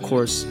 and of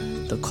course,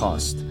 the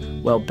cost.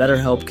 Well,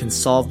 BetterHelp can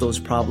solve those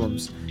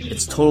problems.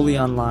 It's totally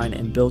online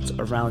and built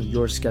around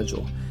your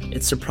schedule.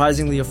 It's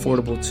surprisingly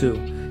affordable too.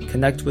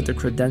 Connect with a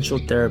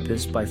credentialed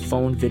therapist by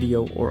phone,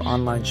 video, or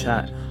online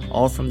chat,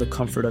 all from the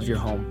comfort of your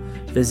home.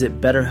 Visit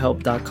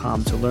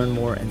BetterHelp.com to learn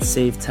more and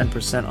save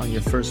 10% on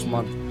your first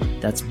month.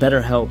 That's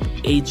BetterHelp,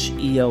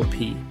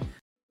 H-E-L-P.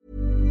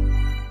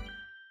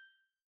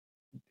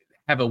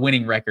 Have a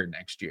winning record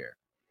next year.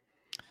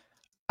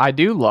 I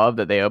do love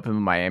that they open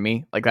in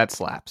Miami. Like, that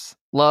slaps.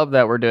 Love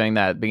that we're doing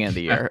that at the beginning of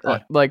the year.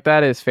 like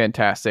that is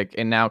fantastic.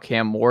 And now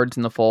Cam Ward's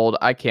in the fold.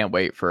 I can't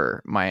wait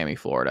for Miami,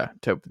 Florida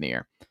to open the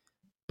year.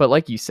 But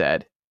like you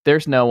said,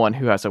 there's no one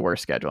who has a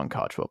worse schedule in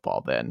college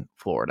football than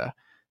Florida.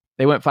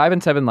 They went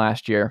 5-7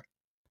 last year.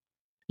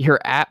 You're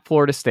at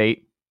Florida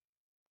State.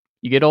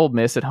 You get Ole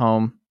Miss at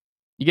home.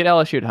 You get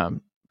LSU at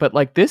home. But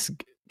like this,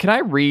 can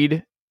I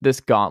read this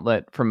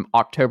gauntlet from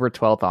October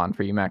 12th on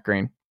for you, Matt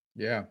Green?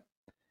 Yeah.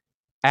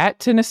 At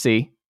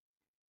Tennessee,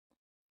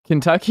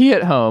 Kentucky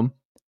at home,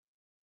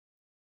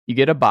 you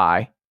get a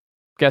bye.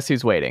 Guess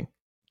who's waiting?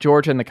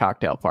 Georgia and the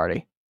cocktail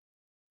party.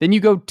 Then you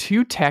go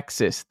to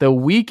Texas the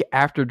week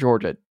after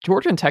Georgia.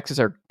 Georgia and Texas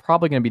are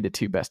probably going to be the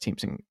two best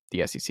teams in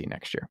the SEC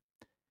next year.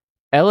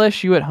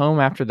 LSU at home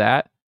after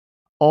that.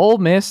 Ole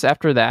Miss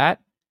after that.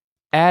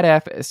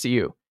 At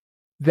FSU.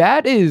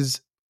 That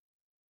is,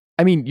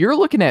 I mean, you're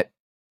looking at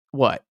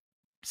what?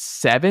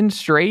 7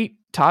 straight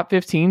top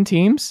 15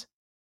 teams?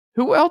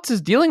 Who else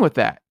is dealing with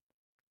that?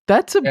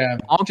 That's a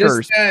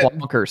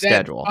bonkers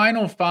schedule.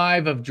 Final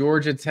 5 of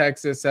Georgia,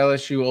 Texas,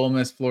 LSU, Ole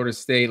Miss, Florida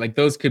State. Like,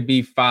 those could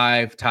be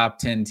 5 top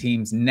 10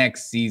 teams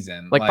next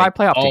season. Like 5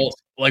 playoff teams.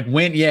 Like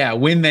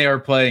when they are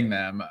playing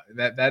them.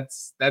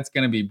 That's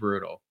going to be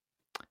brutal.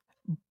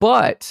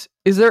 But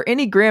is there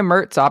any Graham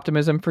Mertz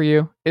optimism for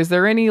you? Is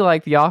there any,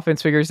 like, the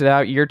offense figures it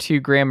out? Year 2,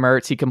 Graham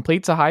Mertz, he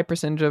completes a high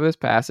percentage of his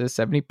passes,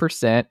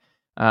 70%.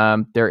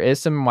 There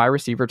is some wide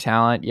receiver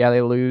talent. Yeah,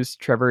 they lose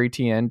Trevor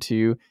Etienne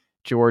to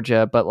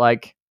Georgia, but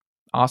like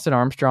Austin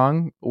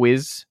Armstrong,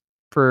 whiz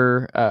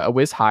for a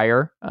whiz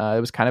higher. It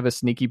was kind of a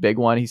sneaky big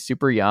one. He's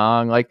super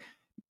young. Like,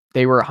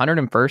 they were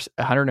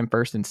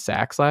 101st in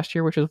sacks last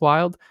year, which is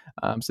wild.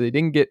 So they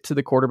didn't get to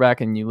the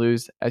quarterback, and you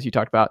lose, as you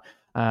talked about,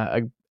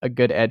 a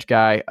good edge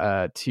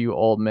guy to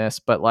Ole Miss.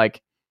 But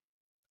like,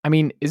 I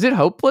mean, is it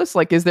hopeless?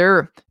 Like, is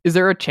there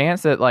a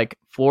chance that like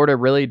Florida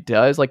really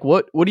does? Like,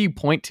 what do you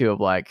point to of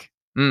like,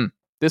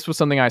 this was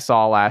something I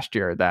saw last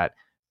year that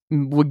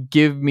would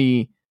give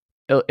me,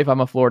 if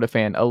I'm a Florida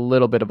fan, a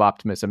little bit of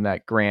optimism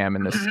that Graham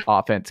and this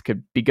offense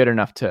could be good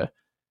enough to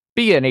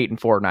be an 8-4,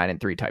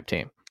 9-3 type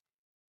team?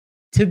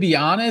 To be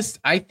honest,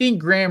 I think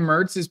Graham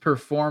Mertz's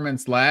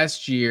performance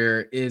last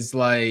year is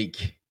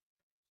like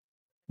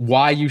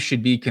why you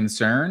should be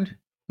concerned,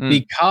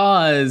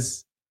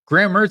 because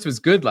Graham Mertz was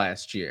good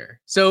last year.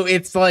 So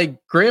it's like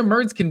Graham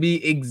Mertz can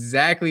be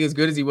exactly as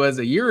good as he was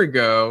a year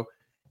ago,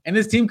 and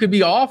this team could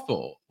be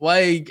awful.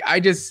 Like, I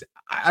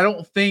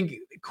don't think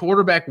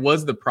quarterback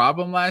was the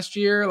problem last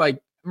year. Like,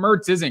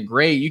 Mertz isn't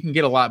great. You can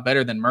get a lot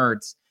better than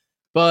Mertz,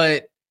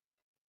 but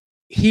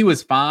he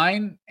was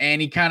fine, and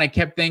he kind of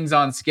kept things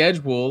on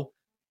schedule,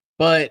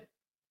 but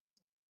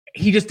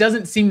he just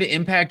doesn't seem to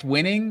impact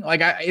winning.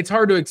 Like, it's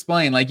hard to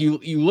explain. Like, you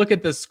look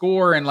at the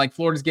score and like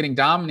Florida's getting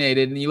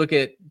dominated, and you look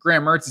at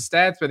Graham Mertz's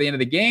stats by the end of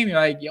the game, you're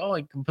like, he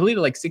completed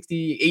like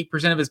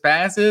 68% of his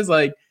passes,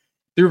 like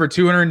threw for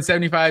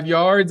 275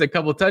 yards, a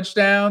couple of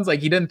touchdowns. Like,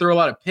 he didn't throw a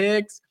lot of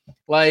picks.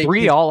 Like,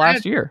 3 all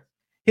last year.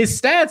 His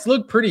stats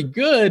look pretty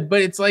good,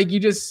 but it's like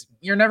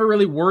you're never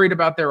really worried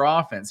about their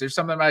offense. There's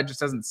something about it just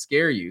doesn't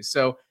scare you.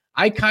 So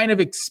I kind of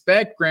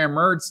expect Graham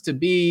Mertz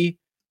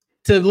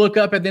to look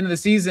up at the end of the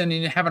season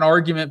and have an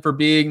argument for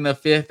being the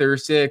 5th or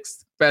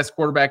 6th best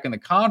quarterback in the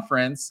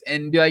conference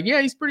and be like,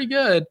 yeah, he's pretty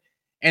good.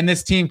 And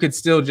this team could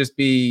still just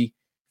be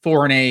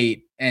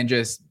 4-8 and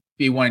just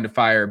be wanting to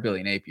fire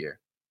Billy Napier.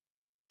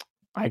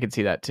 I could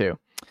see that too.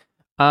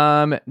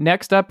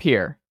 Next up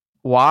here,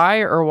 why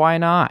or why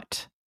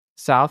not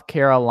South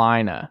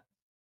Carolina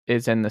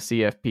is in the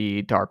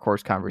CFP dark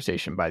horse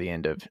conversation by the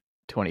end of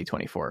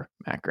 2024,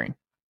 Matt Green?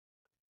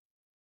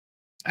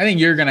 I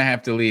think you're going to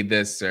have to lead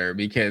this, sir,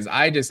 because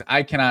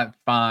I cannot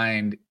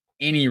find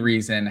any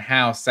reason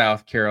how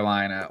South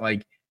Carolina,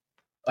 like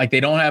they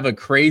don't have a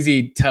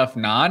crazy tough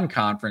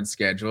non-conference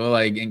schedule.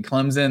 Like in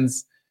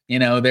Clemson's,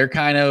 they're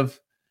kind of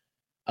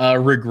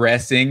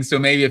regressing. So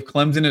maybe if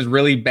Clemson is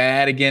really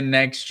bad again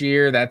next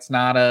year, that's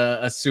not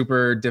a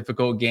super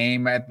difficult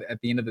game at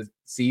the end of the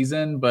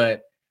season.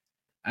 But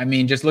I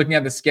mean, just looking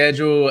at the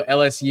schedule,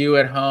 LSU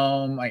at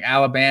home, like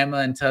Alabama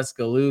and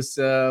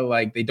Tuscaloosa,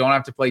 like they don't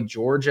have to play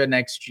Georgia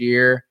next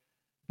year.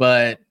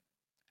 But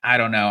I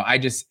don't know.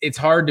 It's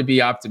hard to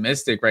be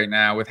optimistic right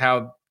now with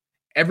how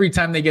every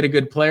time they get a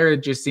good player,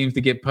 it just seems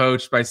to get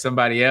poached by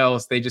somebody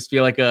else. They just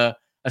feel like a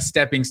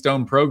stepping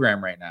stone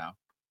program right now.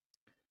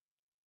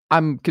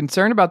 I'm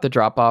concerned about the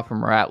drop off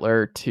from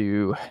Rattler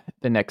to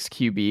the next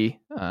QB.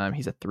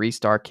 He's a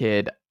 3-star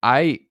kid.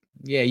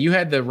 Yeah, you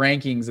had the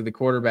rankings of the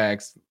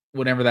quarterbacks,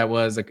 whatever that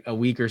was, like a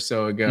week or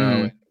so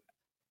ago.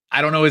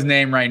 I don't know his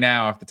name right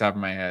now off the top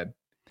of my head.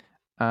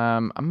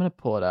 I'm gonna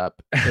pull it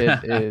up.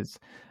 It is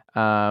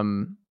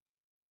Lenoris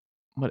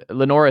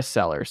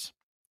Sellers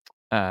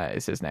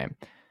is his name.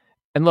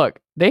 And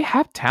look, they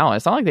have talent.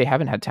 It's not like they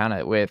haven't had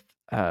talent with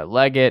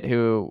Leggett,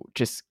 who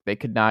just they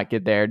could not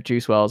get there.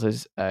 Juice Wells,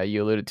 as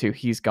you alluded to,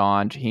 he's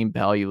gone. Jaheim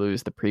Bell, you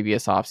lose the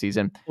previous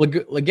offseason.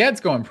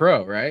 Leggett's going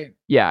pro, right?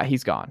 Yeah,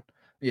 he's gone.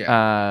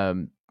 Yeah.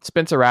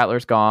 Spencer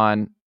Rattler's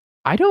gone.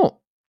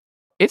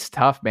 It's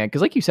tough, man,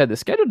 because like you said, the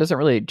schedule doesn't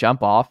really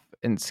jump off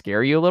and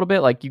scare you a little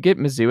bit. Like you get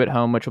Mizzou at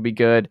home, which will be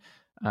good.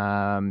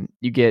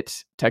 You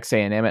get Texas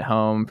A&M at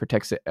home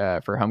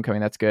for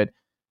homecoming. That's good.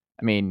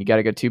 I mean, you got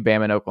to go to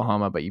Bama and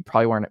Oklahoma, but you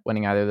probably weren't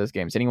winning either of those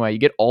games anyway. You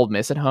get Ole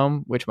Miss at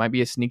home, which might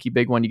be a sneaky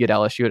big one. You get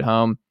LSU at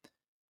home.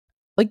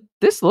 Like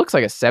this looks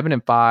like a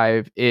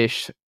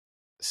 7-5-ish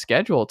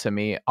schedule to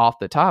me off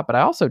the top, but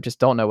I also just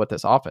don't know what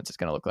this offense is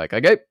going to look like.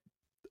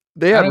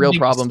 They have real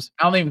problems.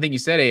 I don't even think you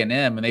said A&M,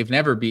 and they've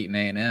never beaten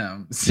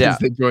A&M since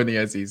they joined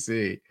the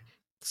SEC.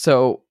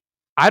 So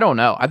I don't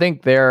know. I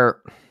think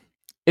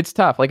it's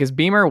tough. Like,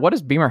 what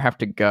does Beamer have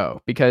to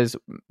go? Because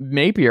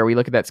Napier, we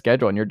look at that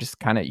schedule and you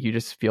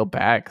just feel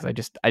bad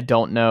because I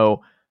don't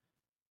know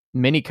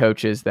many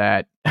coaches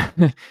that,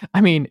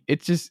 I mean,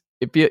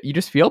 you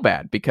just feel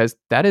bad because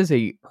that is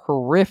a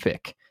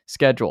horrific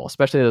schedule,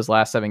 especially those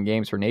last 7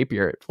 games for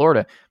Napier at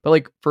Florida. But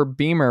like for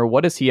Beamer,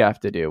 what does he have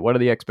to do? What are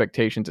the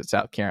expectations at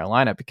South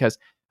Carolina? Because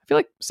I feel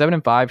like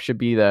 7-5 should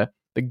be the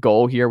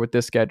goal here with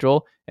this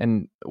schedule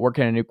and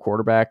working a new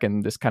quarterback.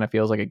 And this kind of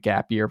feels like a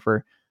gap year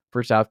for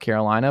South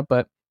Carolina,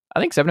 but I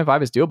think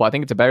 7-5 is doable. I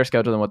think it's a better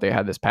schedule than what they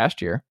had this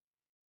past year.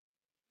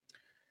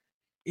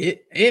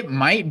 It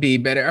might be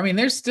better. I mean,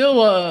 there's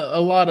still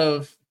a lot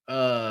of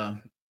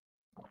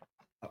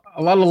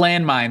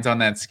landmines on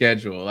that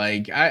schedule.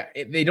 Like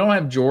they don't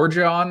have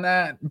Georgia on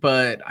that,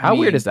 but how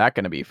weird is that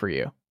going to be for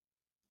you?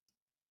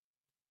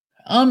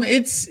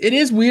 It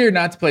is weird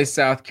not to play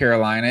South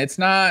Carolina. It's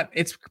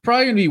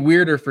probably gonna be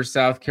weirder for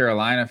South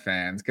Carolina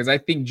fans because I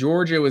think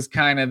Georgia was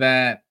kind of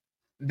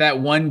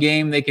that one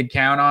game they could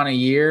count on a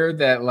year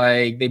that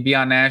like they'd be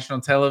on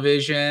national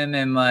television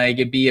and like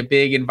it'd be a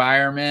big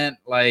environment.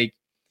 Like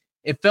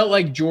it felt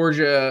like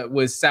Georgia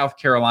was South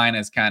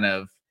Carolina's kind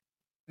of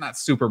not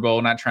Super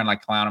Bowl, not trying to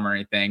like clown them or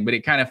anything, but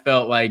it kind of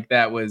felt like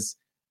that was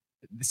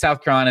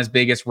South Carolina's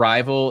biggest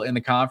rival in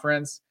the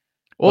conference.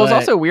 Well, it's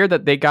also weird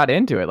that they got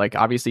into it. Like,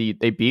 obviously,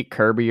 they beat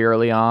Kirby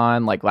early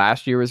on. Like,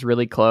 last year was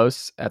really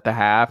close at the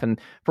half. And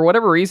for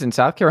whatever reason,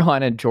 South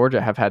Carolina and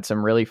Georgia have had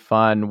some really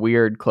fun,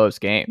 weird, close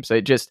games. So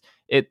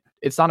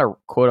it's not a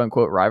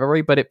quote-unquote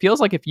rivalry, but it feels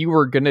like if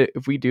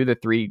we do the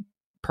 3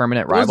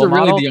 permanent rival model.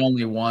 Those are really the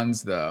only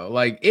ones, though.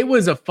 Like, it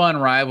was a fun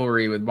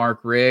rivalry with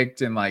Mark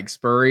Richt and, like,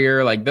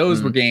 Spurrier. Like,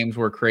 those games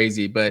were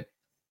crazy. But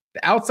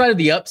outside of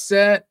the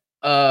upset,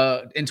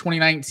 in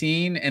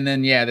 2019 and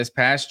then this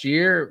past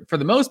year, for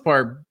the most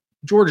part,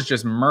 Georgia's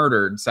just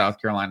murdered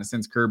South Carolina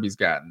since Kirby's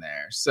gotten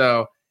there.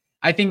 So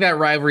I think that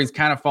rivalry's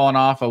kind of fallen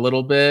off a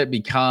little bit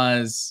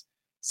because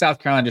South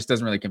Carolina just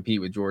doesn't really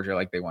compete with Georgia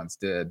like they once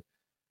did.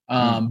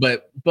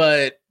 But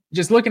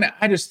just looking at,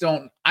 I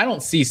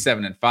don't see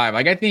 7-5.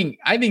 Like I think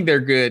they're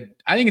good.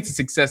 I think it's a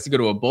success to go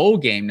to a bowl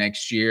game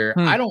next year.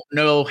 I don't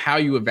know how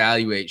you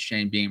evaluate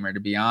Shane Beamer, to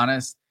be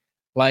honest.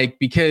 Like,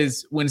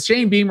 because when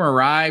Shane Beamer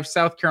arrived,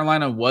 South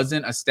Carolina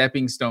wasn't a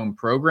stepping stone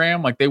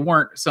program. Like, they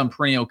weren't some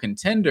perennial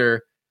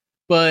contender,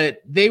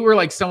 but they were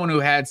like someone who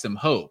had some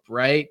hope,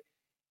 right?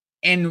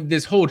 And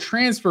this whole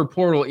transfer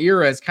portal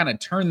era has kind of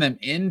turned them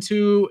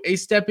into a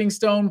stepping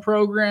stone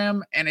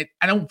program. And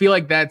I don't feel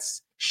like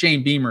that's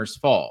Shane Beamer's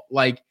fault.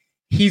 Like,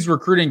 he's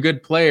recruiting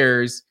good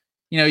players.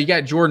 You know, you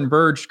got Jordan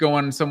Birch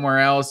going somewhere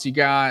else. You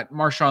got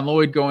Marshawn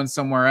Lloyd going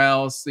somewhere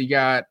else. You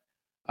got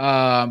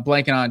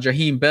blanking on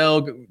Jaheim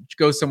Bell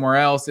go somewhere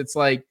else. It's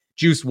like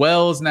Juice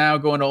Wells now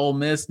going to Ole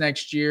Miss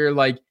next year.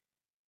 Like,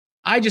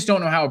 I just don't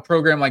know how a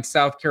program like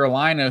South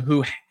Carolina,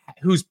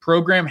 whose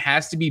program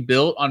has to be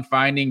built on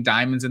finding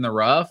diamonds in the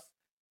rough,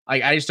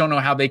 like, I just don't know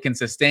how they can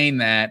sustain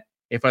that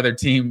if other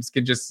teams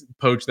can just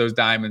poach those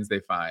diamonds they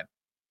find.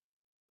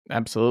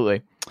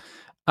 Absolutely.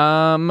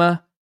 Ole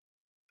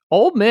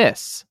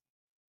Miss,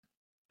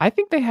 I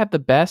think they have the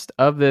best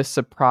of this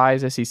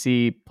surprise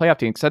SEC playoff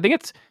team. So I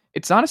think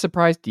it's not a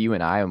surprise to you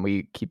and I, and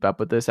we keep up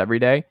with this every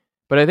day.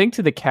 But I think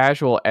to the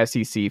casual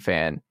SEC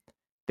fan,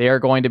 they are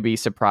going to be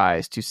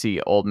surprised to see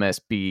Ole Miss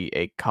be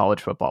a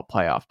college football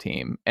playoff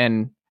team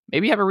and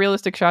maybe have a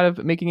realistic shot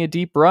of making a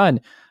deep run,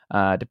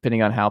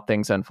 depending on how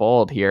things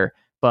unfold here.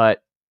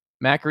 But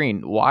Matt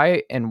Green,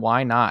 why and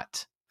why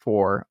not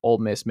for Ole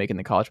Miss making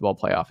the college football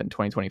playoff in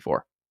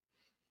 2024?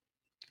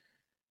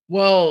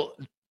 Well,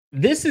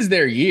 this is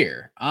their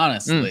year,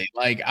 honestly.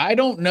 Like, I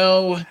don't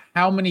know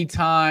how many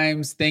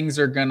times things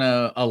are going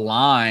to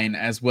align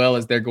as well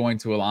as they're going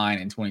to align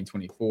in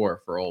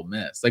 2024 for Ole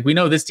Miss. Like, we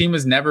know this team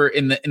was never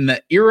in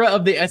the era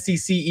of the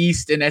SEC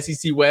East and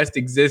SEC West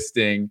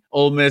existing.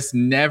 Ole Miss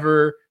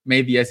never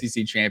made the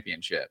SEC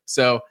championship.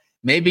 So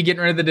maybe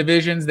getting rid of the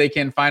divisions, they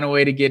can find a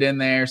way to get in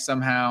there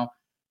somehow.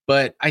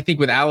 But I think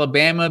with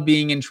Alabama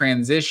being in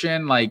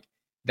transition, like,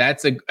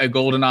 that's a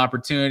golden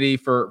opportunity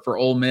for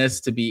Ole Miss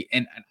to be,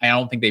 and I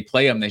don't think they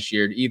play them this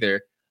year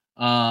either.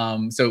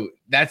 So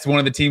that's one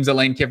of the teams that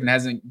Lane Kiffin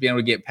hasn't been able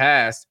to get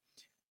past.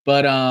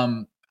 But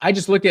I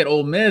just look at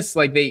Ole Miss,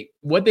 like,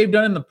 what they've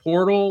done in the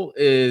portal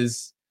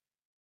is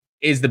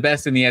the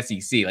best in the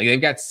SEC. Like, they've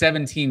got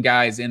 17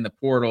 guys in the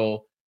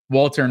portal.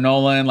 Walter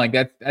Nolan, like,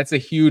 that's a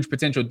huge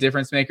potential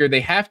difference maker.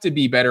 They have to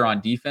be better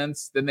on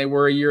defense than they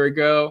were a year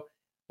ago.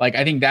 Like,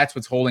 I think that's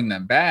what's holding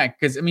them back.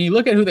 Because, I mean, you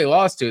look at who they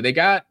lost to. They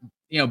got,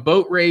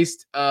 boat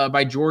raced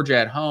by Georgia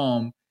at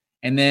home.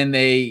 And then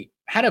they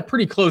had a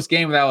pretty close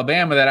game with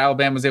Alabama that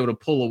Alabama was able to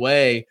pull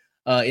away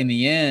in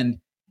the end.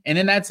 And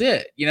then that's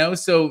it,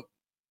 So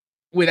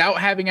without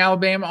having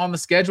Alabama on the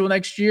schedule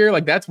next year,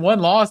 like, that's one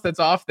loss that's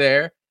off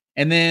there.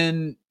 And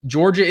then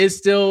Georgia is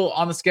still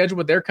on the schedule,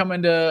 but they're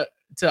coming to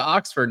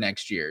Oxford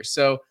next year.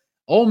 So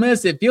Ole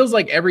Miss, it feels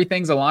like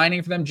everything's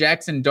aligning for them.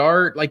 Jackson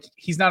Dart, like,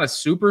 he's not a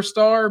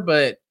superstar,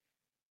 but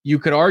you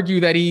could argue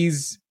that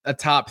he's a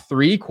top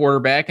 3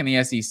 quarterback in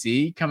the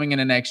SEC coming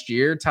into next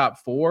year, top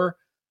 4.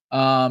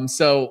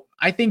 So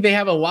I think they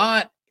have a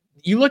lot.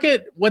 You look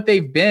at what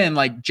they've been,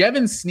 like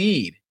Jevin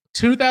Sneed,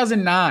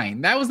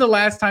 2009. That was the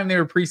last time they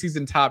were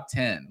preseason top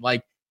 10.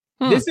 Like,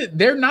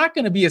 they're not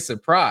going to be a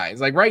surprise.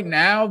 Like, right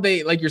now,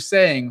 like you're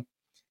saying,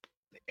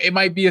 it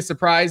might be a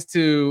surprise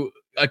to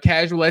a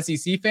casual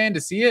SEC fan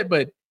to see it,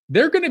 but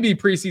they're going to be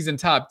preseason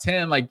top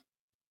 10. Like,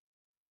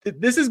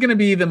 this is going to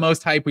be the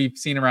most hype we've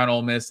seen around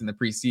Ole Miss in the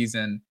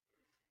preseason,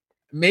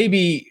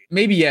 maybe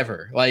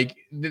ever. Like,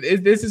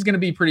 this is going to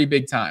be pretty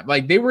big time.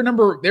 Like, they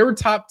were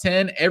top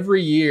 10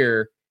 every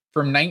year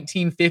from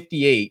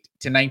 1958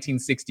 to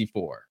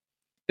 1964.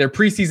 They're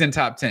preseason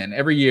top 10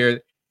 every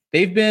year.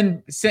 They've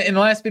been, in the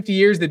last 50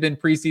 years, they've been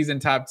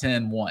preseason top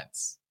 10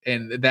 once.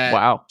 And that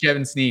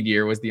Jevin Sneed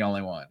year was the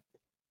only one.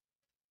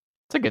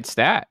 It's a good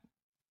stat.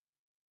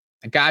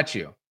 I got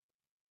you.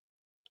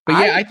 But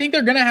yeah, I think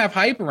they're going to have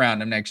hype around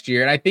them next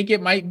year, and I think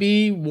it might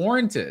be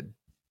warranted.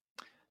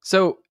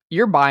 So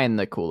you're buying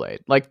the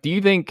Kool-Aid. Like, do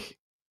you think...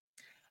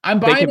 I'm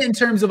buying it in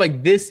terms of,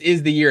 like, this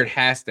is the year it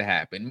has to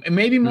happen. And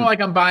maybe more like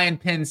I'm buying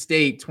Penn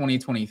State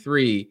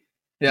 2023.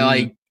 That,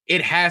 like,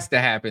 it has to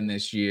happen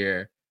this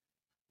year.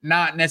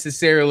 Not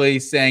necessarily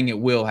saying it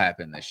will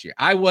happen this year.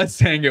 I was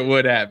saying it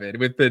would happen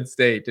with Penn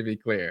State, to be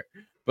clear.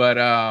 But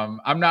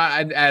I'm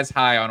not as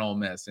high on Ole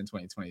Miss in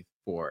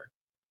 2024.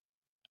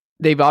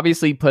 They've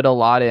obviously put a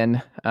lot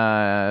in.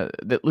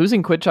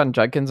 Losing Quinshon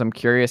Judkins, I'm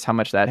curious how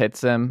much that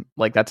hits them.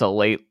 Like, that's a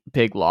late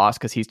big loss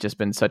because he's just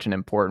been such an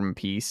important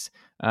piece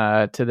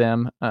to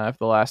them for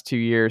the last 2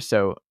 years.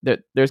 So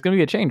there's going to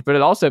be a change. But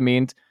it also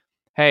means,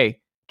 hey,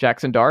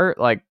 Jackson Dart,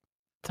 like,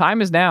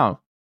 time is now.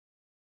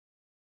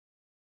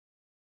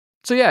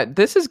 So yeah,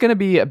 this is going to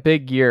be a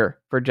big year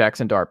for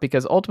Jackson Dart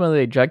because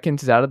ultimately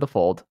Judkins is out of the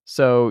fold.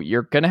 So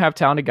you're going to have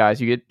talented guys.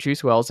 You get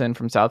Juice Wells in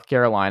from South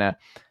Carolina.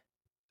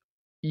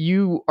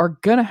 You are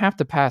going to have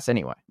to pass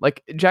anyway.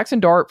 Like, Jackson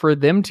Dart, for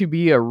them to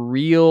be a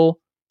real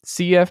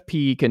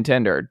CFP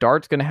contender,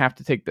 Dart's going to have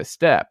to take the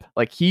step.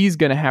 Like, he's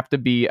going to have to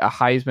be a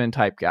Heisman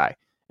type guy.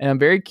 And I'm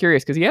very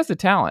curious because he has the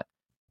talent.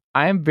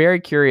 I am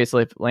very curious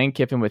if Lane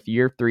Kiffin with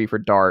year 3 for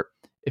Dart,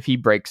 if he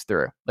breaks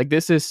through. Like,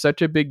 this is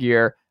such a big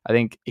year. I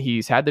think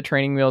he's had the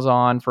training wheels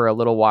on for a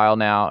little while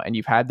now, and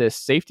you've had this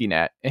safety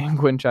net in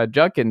Quinshon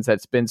Judkins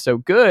that's been so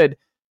good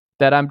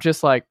that I'm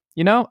just like,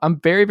 I'm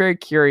very, very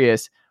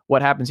curious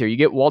what happens here. You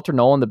get Walter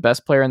Nolan, the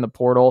best player in the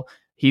portal.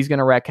 He's going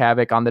to wreak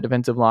havoc on the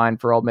defensive line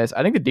for Ole Miss.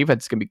 I think the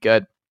defense is going to be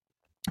good,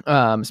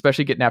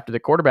 especially getting after the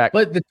quarterback.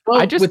 But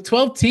with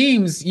 12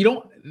 teams, you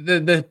don't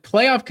the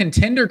playoff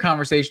contender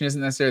conversation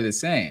isn't necessarily the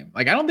same.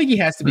 Like, I don't think he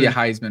has to be a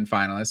Heisman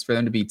finalist for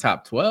them to be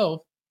top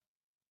 12.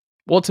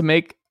 Well, to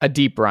make a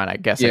deep run, I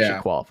guess I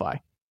should qualify.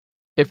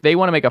 If they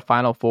want to make a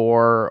Final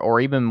Four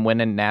or even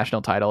win a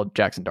national title,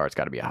 Jackson Dart's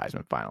got to be a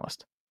Heisman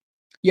finalist.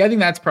 Yeah, I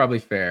think that's probably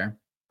fair.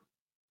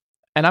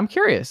 And I'm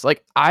curious,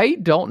 like, I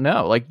don't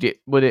know.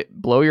 Like, would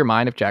it blow your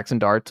mind if Jackson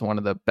Dart's one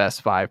of the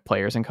best 5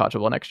 players in college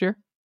football next year?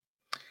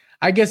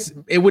 I guess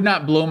it would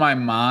not blow my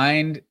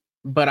mind,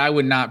 but I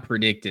would not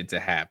predict it to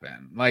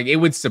happen. Like, it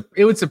would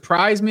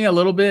surprise me a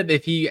little bit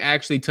if he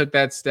actually took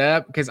that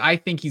step, because I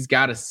think he's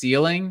got a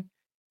ceiling.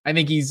 I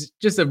think he's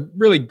just a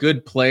really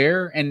good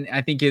player, and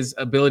I think his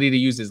ability to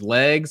use his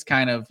legs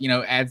kind of,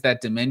 adds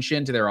that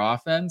dimension to their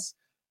offense.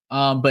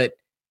 But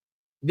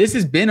this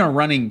has been a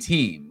running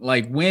team.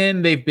 Like,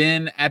 when they've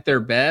been at their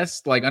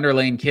best, like under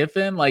Lane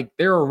Kiffin, like,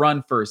 they're a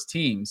run first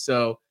team.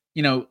 So,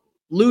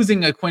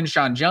 losing a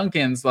Quinshon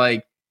Judkins,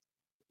 like,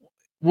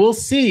 we'll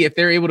see if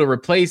they're able to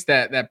replace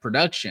that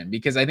production,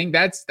 because I think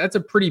that's a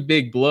pretty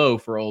big blow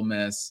for Ole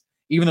Miss,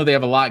 even though they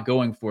have a lot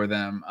going for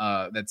them.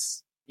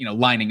 That's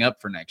lining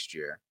up for next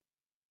year.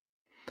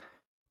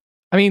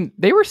 I mean,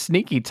 they were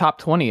sneaky top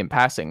 20 in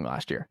passing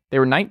last year. They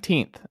were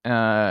 19th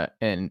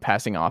in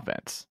passing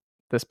offense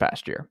this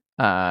past year.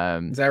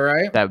 Is that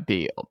right? That would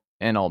be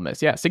in Ole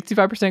Miss. Yeah,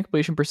 65%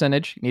 completion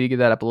percentage. You need to get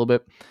that up a little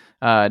bit.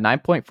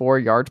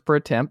 9.4 yards per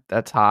attempt.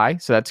 That's high,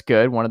 so that's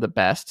good. One of the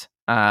best.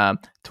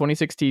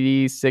 26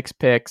 TDs, 6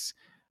 picks,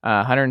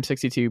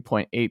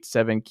 162.87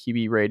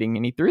 QB rating,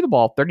 and he threw the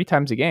ball 30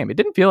 times a game. It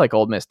didn't feel like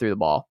Ole Miss threw the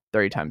ball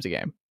 30 times a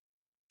game.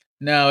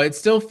 No, it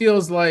still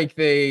feels like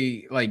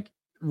they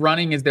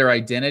running is their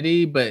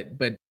identity, but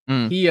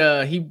he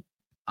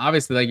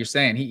obviously, like you're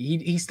saying,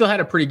 he still had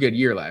a pretty good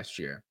year last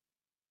year.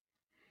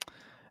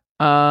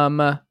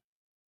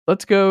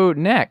 Let's go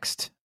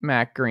next,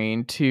 Matt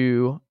Green,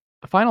 to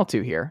the final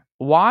 2 here.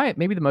 Why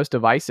maybe the most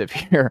divisive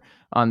here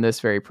on this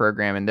very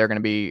program, and they're going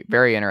to be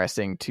very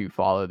interesting to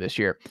follow this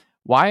year.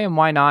 Why and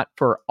why not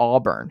for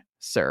Auburn,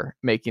 sir,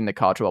 making the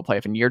college football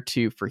playoff in year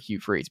 2 for Hugh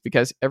Freeze?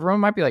 Because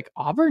everyone might be like,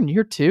 Auburn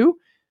year 2?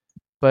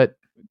 But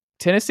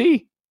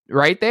Tennessee,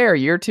 right there,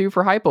 year 2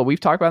 for Heupel. We've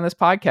talked about on this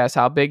podcast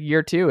how big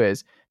year 2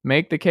 is.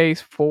 Make the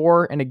case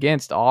for and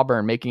against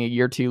Auburn making a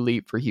year 2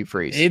 leap for Hugh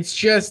Freeze. It's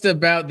just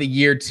about the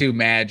year 2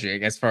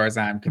 magic, as far as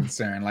I'm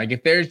concerned. Like,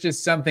 if there's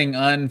just something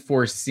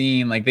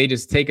unforeseen, like they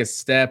just take a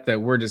step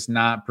that we're just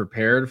not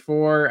prepared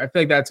for, I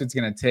feel like that's what's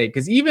going to take.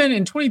 Because even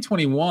in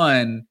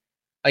 2021,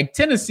 like,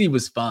 Tennessee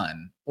was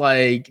fun.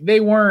 Like,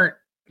 they weren't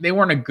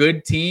a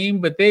good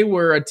team, but they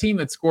were a team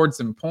that scored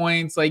some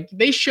points. Like,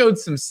 they showed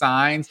some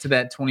signs to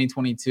that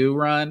 2022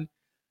 run.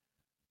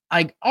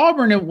 Like,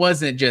 Auburn, it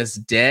wasn't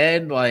just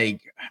dead.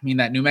 Like, I mean,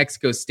 that New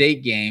Mexico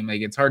State game,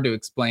 like, it's hard to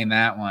explain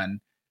that one.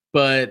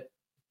 But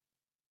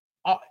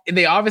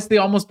they obviously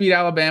almost beat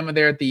Alabama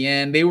there at the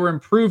end. They were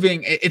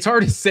improving. It's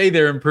hard to say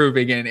they're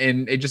improving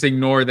and just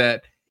ignore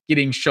that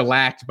getting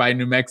shellacked by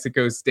New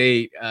Mexico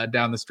State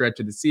down the stretch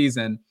of the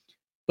season.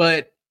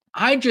 But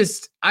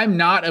I'm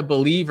not a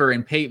believer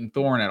in Peyton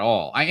Thorne at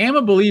all. I am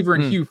a believer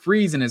in Hugh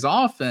Freeze and his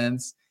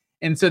offense.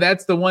 And so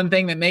that's the one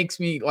thing that makes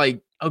me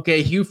like,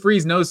 okay, Hugh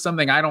Freeze knows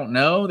something I don't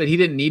know, that he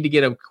didn't need to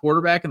get a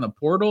quarterback in the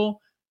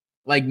portal.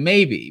 Like,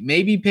 maybe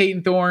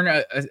Peyton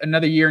Thorne,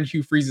 another year in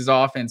Hugh Freeze's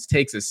offense,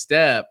 takes a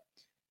step.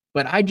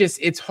 But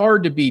it's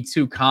hard to be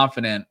too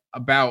confident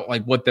about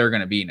like what they're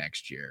going to be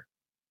next year.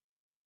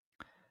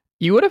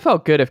 You would have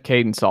felt good if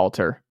Caden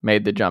Salter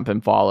made the jump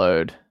and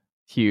followed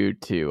Hugh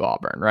to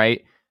Auburn,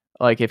 right?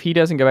 Like, if he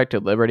doesn't go back to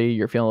Liberty,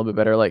 you're feeling a little bit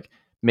better. Like,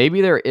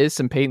 maybe there is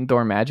some Peyton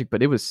Thorne magic,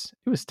 but it was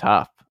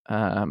tough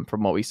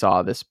from what we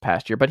saw this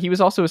past year. But he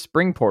was also a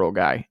spring portal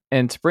guy,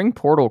 and spring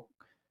portal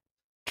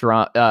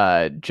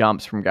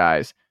jumps from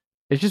guys,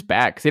 it's just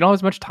bad because they don't have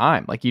as much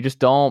time. Like, you just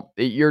don't.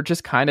 You're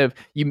just kind of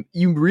you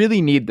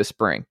really need the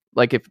spring.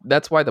 Like, if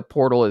that's why the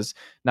portal is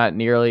not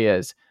nearly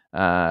as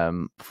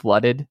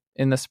flooded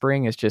in the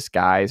spring. It's just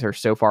guys are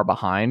so far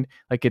behind.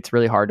 Like, it's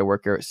really hard to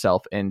work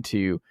yourself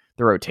into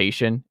the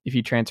rotation if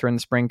you transfer in the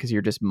spring, because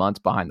you're just months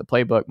behind the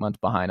playbook, months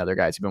behind other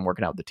guys who've been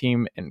working out with the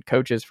team and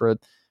coaches for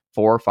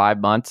 4 or 5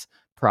 months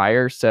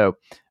prior. So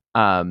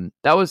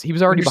he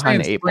was already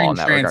behind the 8 ball in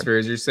that transfers,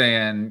 regard. You're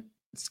saying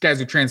it's guys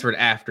who transferred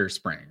after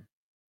spring.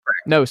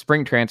 Correct. No,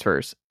 spring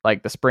transfers,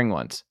 like the spring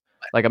ones.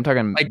 Like, I'm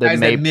talking like guys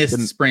that missed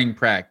spring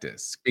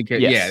practice.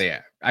 Because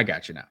yeah, I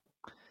got you now.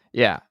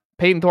 Yeah.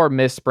 Peyton Thorne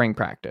missed spring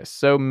practice.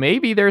 So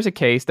maybe there's a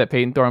case that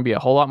Peyton Thorne would be a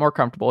whole lot more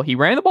comfortable. He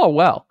ran the ball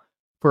well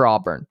for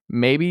Auburn.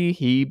 Maybe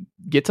he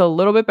gets a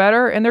little bit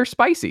better and they're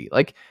spicy.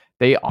 Like,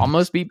 they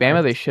almost beat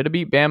Bama. They should have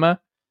beat Bama.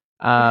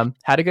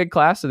 Had a good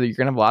class. So you're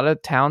going to have a lot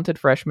of talented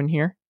freshmen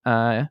here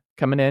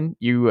coming in.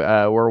 You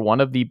were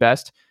one of the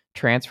best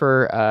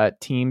transfer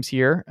teams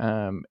here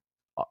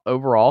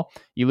overall.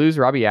 You lose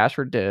Robbie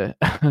Ashford to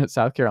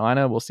South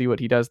Carolina. We'll see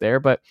what he does there.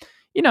 But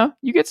you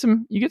get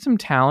some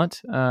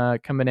talent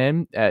coming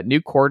in.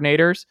 New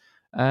coordinators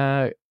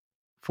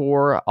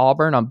for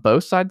Auburn on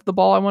both sides of the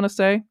ball, I want to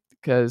say,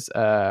 because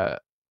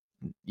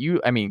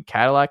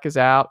Cadillac is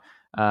out.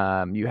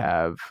 You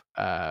have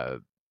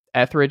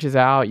Etheridge is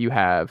out. You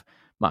have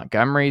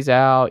Montgomery's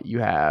out. You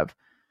have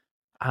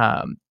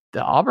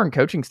the Auburn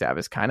coaching staff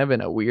is kind of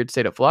in a weird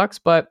state of flux,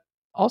 but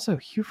also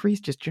Hugh Freeze,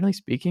 just generally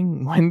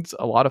speaking, wins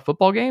a lot of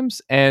football games,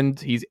 and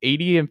he's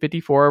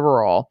 80-54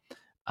 overall.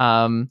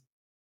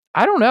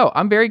 I don't know.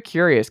 I'm very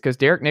curious because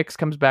Derek Nix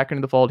comes back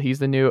into the fold. He's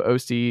the new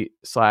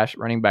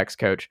OC/running backs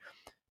coach.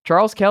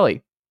 Charles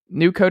Kelly,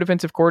 new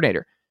co-defensive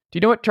coordinator. Do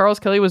you know what Charles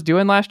Kelly was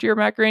doing last year,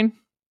 Matt Green?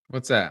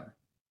 What's that?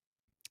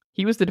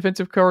 He was the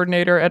defensive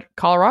coordinator at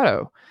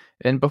Colorado.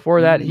 And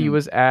before that, he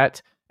was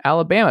at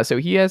Alabama. So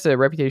he has a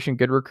reputation,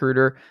 good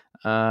recruiter,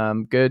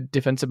 good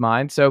defensive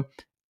mind. So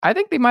I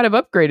think they might have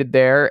upgraded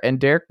there. And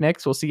Derek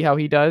Nix, we'll see how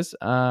he does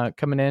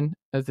coming in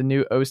as the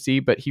new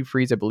OC. But Hugh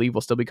Freeze, I believe,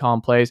 will still be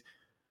calling plays.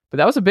 But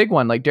that was a big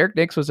one. Like, Derek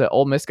Nix was an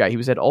Ole Miss guy. He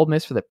was at Ole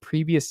Miss for the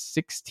previous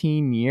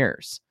 16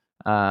 years.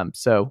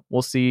 So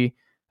we'll see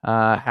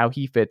how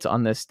he fits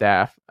on this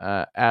staff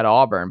at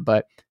Auburn.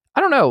 But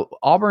I don't know.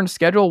 Auburn's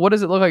schedule, what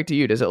does it look like to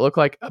you? Does it look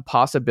like a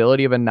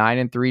possibility of a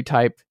 9-3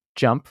 type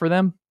jump for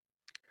them?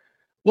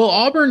 Well,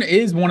 Auburn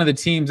is one of the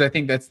teams, I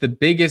think, that's the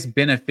biggest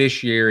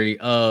beneficiary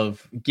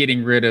of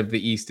getting rid of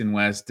the East and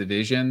West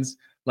divisions.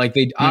 Like,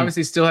 they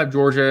obviously still have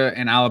Georgia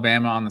and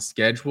Alabama on the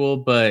schedule,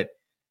 but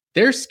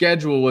their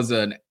schedule was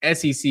an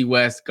SEC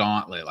West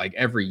gauntlet, like,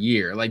 every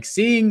year. Like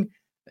seeing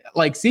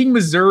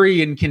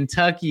Missouri and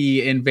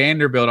Kentucky and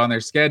Vanderbilt on their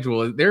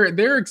schedule,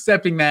 they're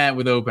accepting that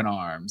with open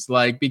arms.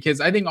 Like,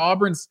 because I think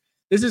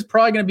this is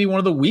probably going to be one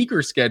of the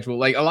weaker schedule.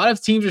 Like, a lot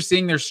of teams are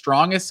seeing their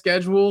strongest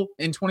schedule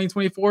in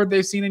 2024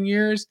 they've seen in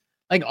years.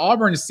 Like,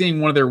 Auburn is seeing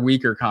one of their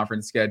weaker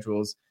conference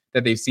schedules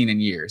that they've seen in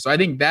years. So I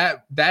think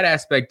that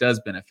aspect does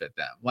benefit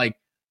them. Like,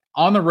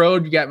 on the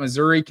road, you got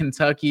Missouri,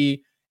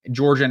 Kentucky,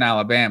 Georgia, and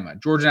Alabama.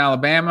 Georgia and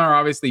Alabama are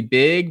obviously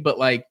big, but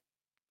like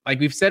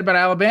we've said about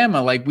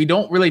Alabama, like, we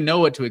don't really know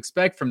what to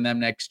expect from them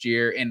next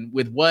year. And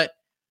with what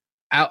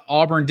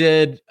Auburn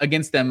did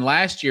against them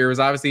last year was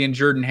obviously in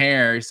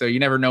Jordan-Hare, so you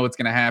never know what's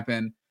going to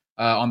happen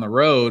on the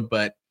road.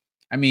 But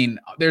I mean,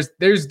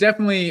 there's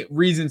definitely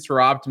reasons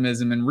for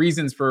optimism and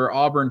reasons for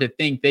Auburn to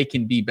think they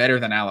can be better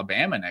than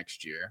Alabama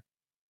next year.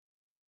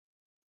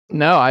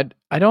 No,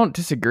 I don't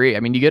disagree.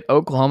 I mean, you get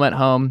Oklahoma at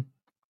home.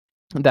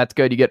 That's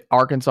good. You get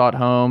Arkansas at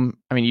home.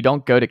 I mean, you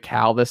don't go to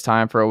Cal this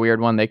time for a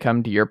weird one. They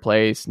come to your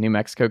place. New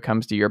Mexico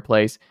comes to your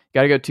place. You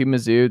got to go to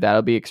Mizzou.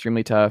 That'll be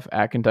extremely tough.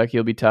 At Kentucky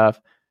will be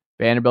tough.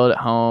 Vanderbilt at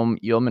home.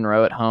 UL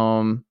Monroe at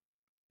home.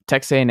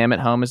 Texas A&M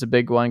at home is a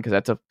big one because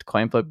that's a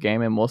coin flip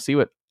game, and we'll see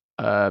what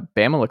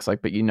Bama looks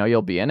like, but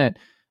you'll be in it.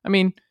 I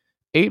mean,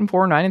 8-4,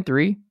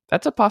 9-3,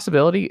 that's a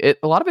possibility.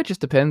 A lot of it just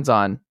depends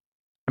on,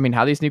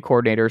 how these new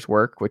coordinators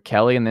work with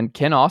Kelly, and then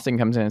Ken Austin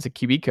comes in as a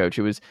QB coach.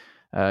 It was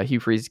Hugh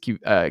Freeze,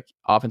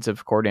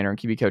 offensive coordinator and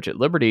QB coach at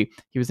Liberty.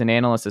 He was an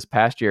analyst this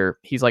past year.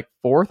 He's like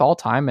 4th all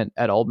time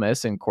at Ole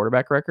Miss in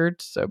quarterback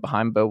records, so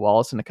behind Bo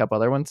Wallace and a couple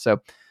other ones.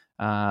 So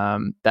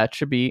that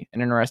should be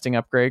an interesting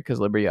upgrade because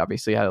Liberty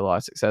obviously had a lot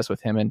of success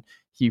with him and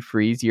Hugh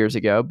Freeze years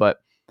ago. But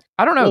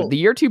I don't know. Well, the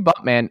year 2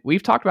 bump, man,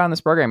 we've talked about in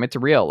this program. It's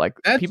real. Like,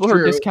 people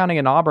are discounting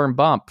an Auburn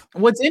bump.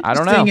 What's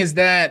interesting is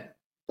that,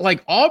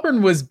 like,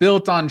 Auburn was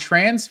built on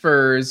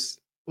transfers.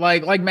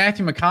 Like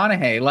Matthew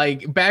McConaughey,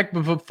 like, back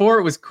before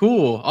it was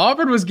cool.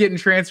 Auburn was getting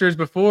transfers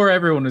before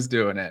everyone was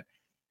doing it.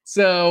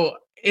 So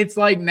it's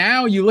like,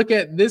 now you look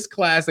at this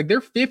class, like, they're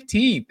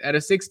 15th out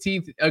of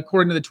 16th,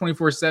 according to the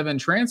 24/7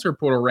 transfer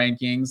portal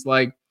rankings.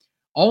 Like,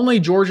 only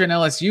Georgia and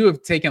LSU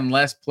have taken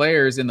less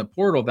players in the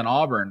portal than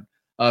Auburn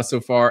so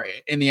far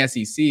in the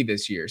SEC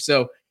this year.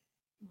 So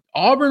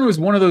Auburn was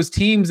one of those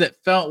teams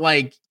that felt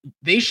like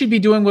they should be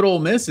doing what Ole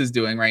Miss is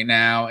doing right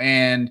now.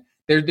 And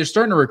they're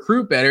starting to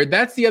recruit better.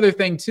 That's the other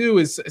thing too,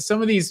 is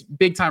some of these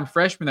big time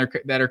freshmen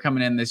that are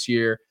coming in this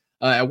year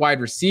at wide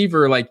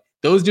receiver, like,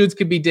 those dudes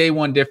could be day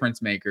one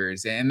difference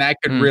makers, and that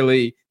could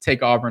really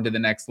take Auburn to the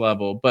next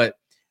level. But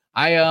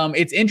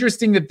it's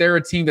interesting that they're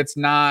a team that's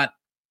not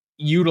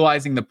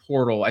utilizing the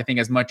portal, I think,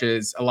 as much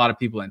as a lot of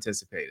people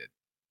anticipated.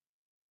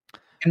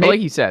 And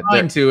like you said,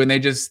 they're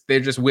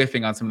just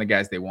whiffing on some of the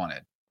guys they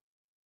wanted.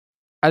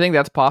 I think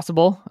that's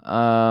possible.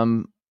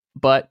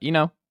 But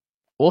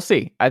we'll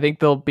see. I think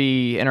they'll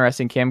be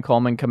interesting. Cam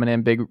Coleman coming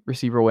in, big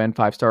receiver win,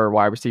 5-star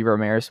wide receiver.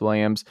 Amaris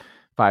Williams,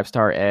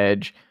 5-star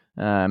edge.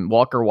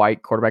 Walker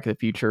White, quarterback of the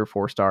future,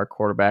 4-star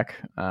quarterback.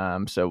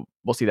 So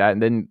we'll see that.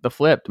 And then the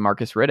flip,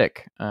 Marcus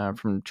Riddick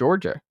from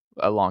Georgia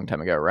a long time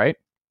ago, right?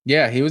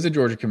 Yeah, he was a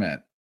Georgia commit.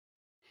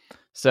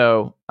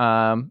 So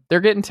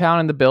they're getting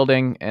talent in the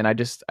building, and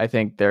I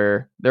think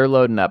they're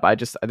loading up. I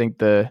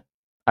think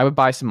I would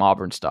buy some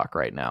Auburn stock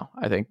right now.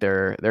 I think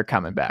they're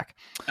coming back.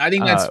 I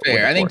think that's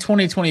fair. I think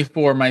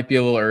 2024 might be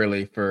a little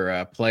early for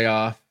a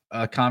playoff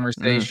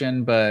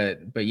conversation, but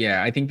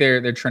yeah, I think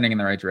they're trending in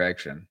the right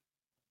direction.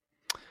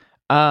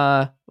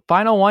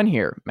 Final one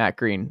here, Matt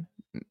Green,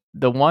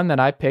 the one that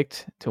I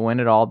picked to win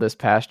it all this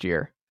past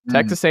year,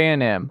 Texas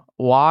A&M.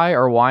 Why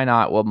or why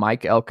not will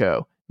Mike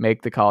Elko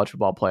make the college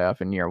football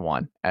playoff in year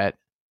 1 at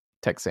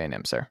Texas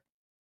A&M, sir?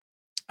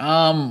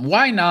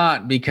 Why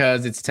not?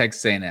 Because it's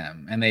Texas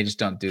A&M and they just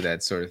don't do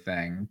that sort of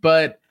thing.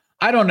 But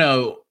I don't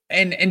know.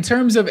 And in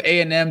terms of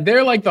A&M,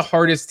 they're like the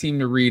hardest team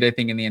to read, I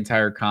think, in the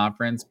entire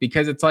conference,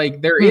 because it's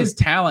like there is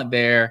talent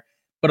there,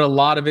 but a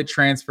lot of it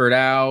transferred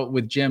out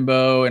with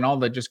Jimbo and all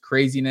the just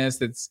craziness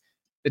that's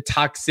the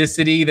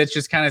toxicity that's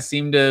just kind of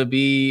seemed to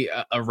be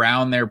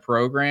around their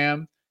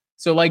program.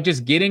 So like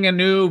just getting a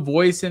new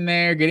voice in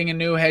there, getting a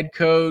new head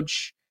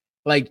coach,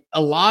 like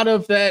a lot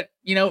of that,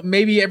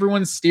 maybe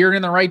everyone's steering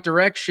in the right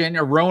direction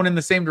or rowing in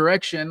the same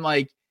direction,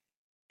 like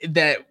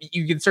that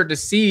you can start to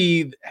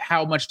see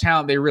how much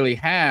talent they really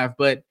have.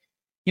 But,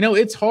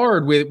 it's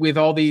hard with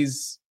all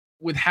these,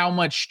 with how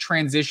much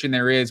transition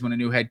there is when a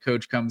new head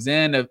coach comes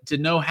in to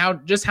know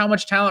how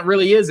much talent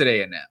really is at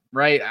A&M,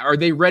 right? Are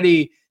they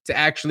ready to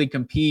actually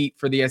compete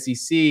for the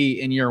SEC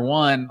in year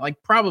one?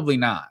 Like probably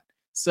not.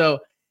 So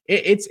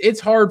it's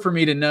hard for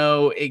me to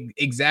know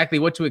exactly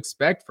what to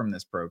expect from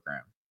this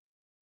program.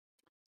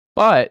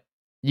 But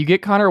you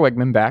get Connor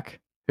Wigman back,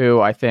 who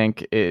I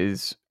think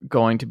is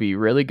going to be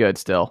really good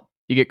still.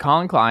 You get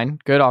Colin Klein,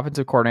 good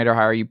offensive coordinator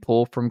hire you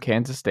pull from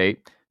Kansas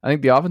State. I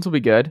think the offense will be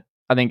good.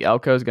 I think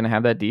Elko is going to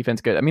have that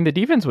defense good. I mean, the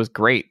defense was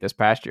great this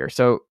past year.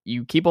 So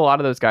you keep a lot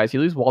of those guys. You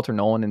lose Walter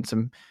Nolan and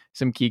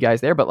some key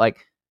guys there, but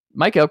like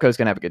Mike Elko is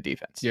going to have a good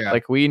defense. Yeah.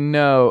 Like we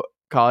know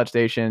College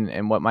Station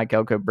and what Mike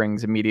Elko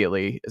brings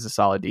immediately is a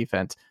solid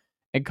defense.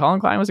 And Colin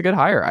Klein was a good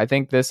hire. I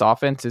think this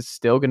offense is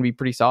still going to be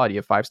pretty solid. You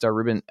have 5-star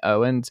Ruben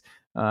Owens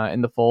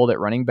in the fold at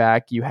running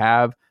back. You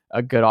have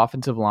a good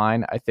offensive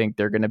line. I think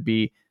they're going to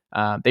be,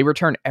 they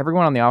return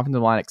everyone on the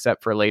offensive line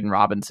except for Layden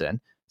Robinson.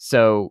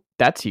 So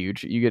that's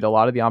huge. You get a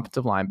lot of the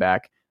offensive line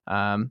back.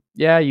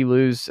 You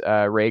lose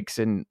Rakes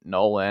and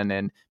Nolan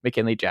and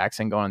McKinley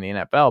Jackson going in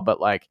the NFL, but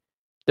like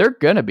they're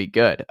going to be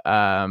good.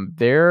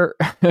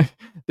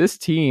 This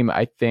team,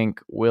 I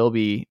think, will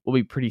be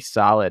pretty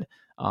solid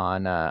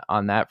on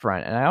that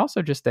front. And I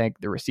also just think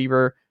the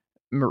receiver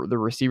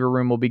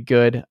room will be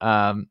good.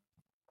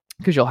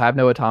 Because you'll have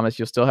Noah Thomas,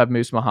 you'll still have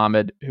Moose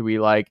Muhammad, who we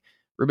like,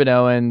 Ruben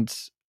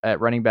Owens at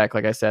running back,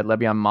 like I said,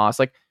 Le'Veon Moss.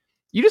 Like,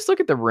 you just look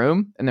at the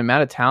room and the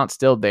amount of talent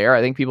still there.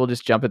 I think people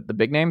just jump at the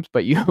big names,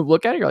 but you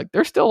look at it, you're like,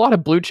 there's still a lot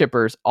of blue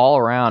chippers all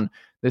around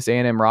this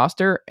A&M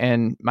roster,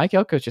 and Mike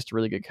Elko is just a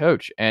really good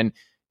coach. And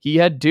he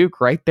had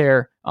Duke right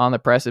there on the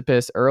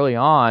precipice early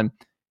on.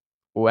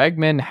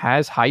 Wegman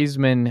has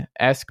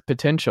Heisman-esque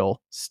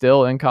potential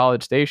still in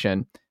College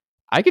Station.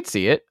 I could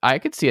see it. I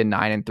could see a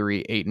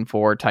 9-3,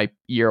 8-4 type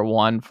year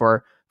one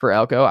for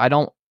Elko. I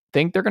don't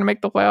think they're going to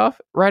make the playoff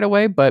right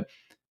away, but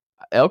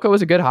Elko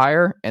is a good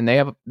hire, and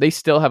they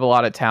still have a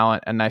lot of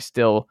talent, and I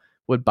still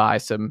would buy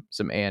some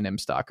A&M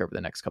stock over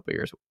the next couple of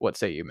years. What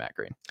say you, Matt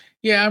Green?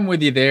 Yeah, I'm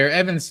with you there.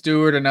 Evan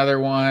Stewart, another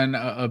one,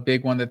 a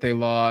big one that they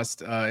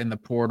lost in the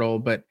portal,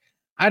 but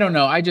I don't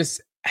know.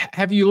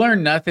 Have you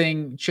learned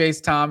nothing, Chase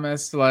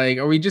Thomas? Like,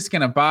 are we just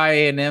going to buy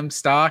A&M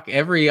stock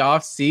every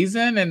off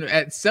season? And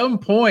at some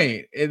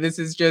point, this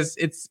is just,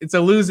 it's a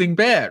losing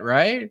bet,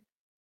 right?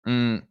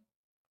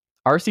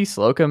 RC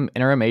Slocum,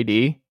 interim AD.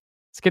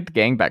 Let's get the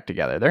gang back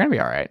together. They're going to be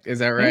all right. Is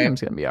that right?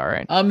 A&M's going to be all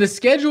right. The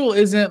schedule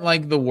isn't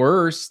like the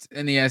worst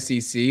in the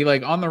SEC.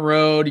 Like on the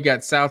road, you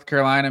got South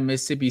Carolina,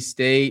 Mississippi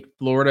State,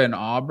 Florida, and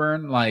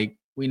Auburn. Like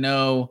we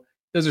know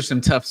those are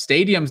some tough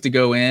stadiums to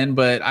go in,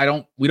 but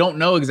we don't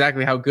know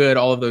exactly how good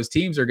all of those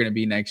teams are going to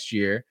be next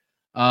year.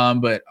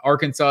 But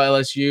Arkansas,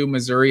 LSU,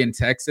 Missouri, and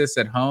Texas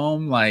at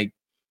home, like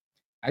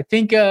I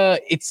think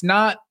it's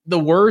not the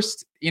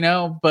worst,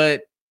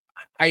 but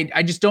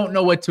I just don't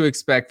know what to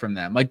expect from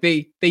them. Like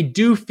they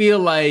do feel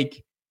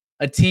like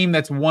a team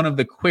that's one of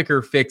the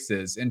quicker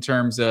fixes in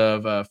terms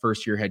of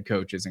first-year head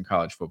coaches in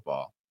college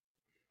football.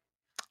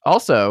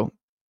 Also,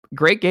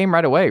 great game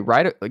right away.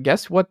 Right?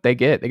 Guess what they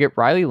get? They get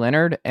Riley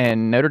Leonard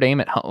and Notre Dame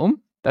at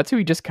home. That's who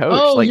he just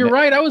coached. Oh, you're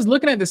right. I was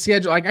looking at the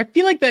schedule. Like I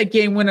feel like that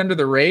game went under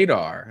the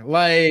radar.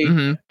 Like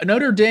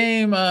Notre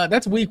Dame,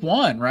 that's week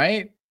 1,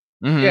 right?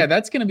 Mm-hmm. Yeah,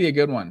 that's going to be a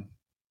good one.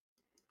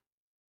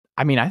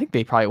 I mean, I think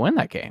they probably win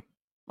that game.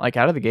 Like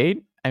out of the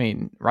gate. I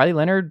mean, Riley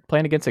Leonard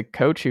playing against a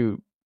coach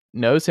who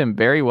knows him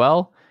very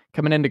well,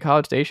 coming into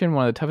College Station,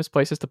 one of the toughest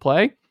places to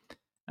play.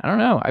 I don't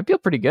know. I feel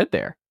pretty good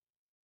there.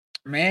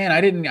 Man,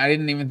 I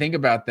didn't even think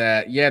about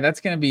that. Yeah,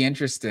 that's going to be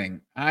interesting.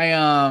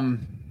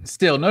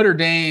 Still Notre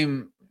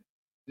Dame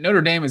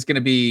is going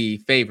to be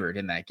favored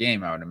in that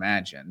game, I would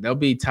imagine. They'll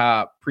be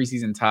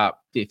preseason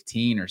top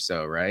 15 or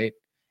so, right?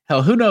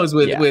 Hell, who knows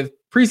with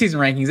preseason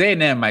rankings,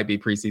 A&M might be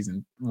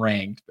preseason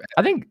ranked.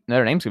 I think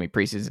Notre Dame's going to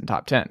be preseason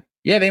top 10.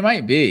 Yeah, they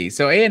might be.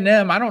 So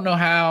A&M, I don't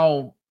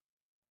know.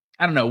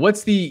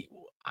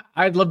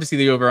 I'd love to see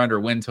the over under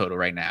win total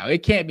right now.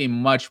 It can't be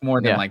much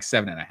more than like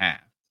 7.5.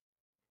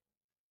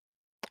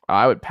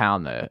 I would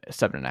pound the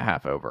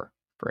 7.5 over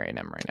for A&M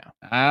right now.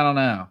 I don't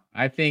know.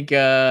 I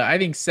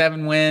think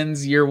 7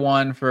 wins year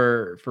one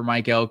for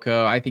Mike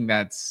Elko. I think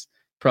that's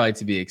probably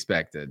to be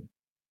expected.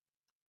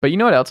 But you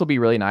know what else will be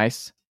really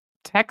nice?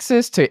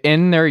 Texas to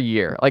end their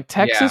year. Like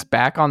Texas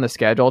back on the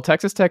schedule.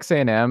 Texas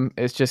A&M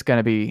is just going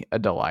to be a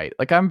delight.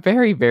 Like I'm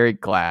very, very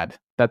glad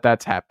that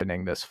that's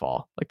happening this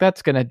fall. Like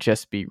that's going to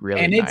just be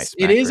really nice.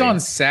 And it is on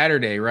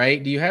Saturday,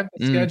 right? Do you have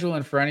the schedule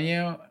in front of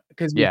you?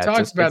 Because we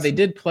talked about they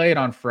did play it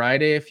on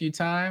Friday a few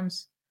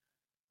times.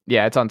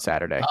 Yeah, it's on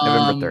Saturday,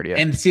 November 30th.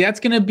 And see, that's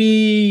going to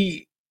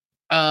be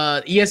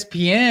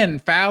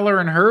ESPN, Fowler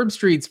and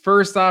Herbstreit's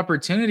first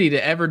opportunity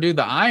to ever do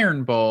the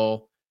Iron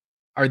Bowl.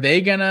 Are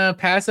they going to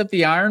pass up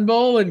the Iron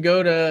Bowl and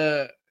go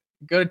to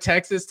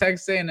Texas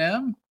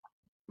A&M?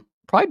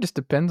 Probably just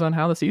depends on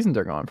how the seasons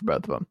are going for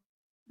both of them.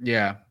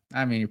 Yeah,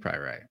 I mean, you're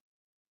probably right.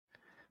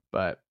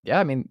 But yeah,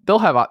 I mean, they'll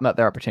have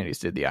their opportunities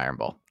to do the Iron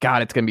Bowl.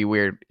 God, it's going to be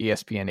weird.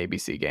 ESPN,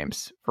 ABC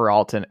games for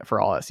all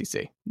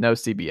SEC. No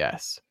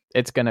CBS.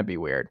 It's going to be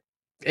weird.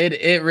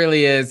 It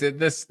really is.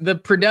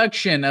 The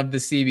production of the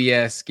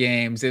CBS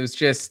games, it was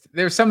just,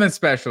 there's something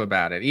special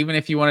about it. Even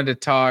if you wanted to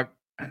talk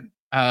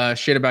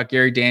shit about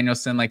Gary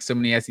Danielson, like so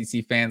many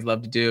SEC fans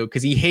love to do,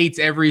 because he hates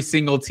every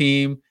single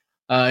team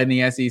in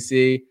the SEC.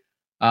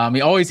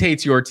 He always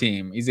hates your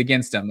team. He's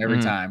against them every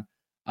time.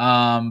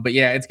 But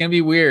yeah, it's going to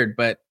be weird,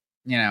 but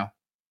you know,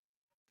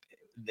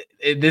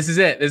 this is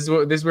it. This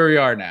is where we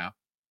are now.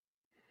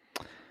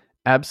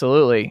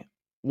 Absolutely.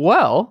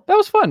 Well, that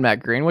was fun, Matt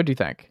Green. What do you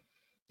think?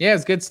 Yeah,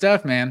 it's good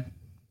stuff, man.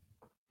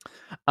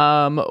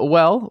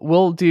 Well,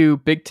 we'll do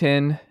Big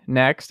Ten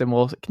next, and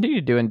we'll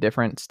continue doing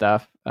different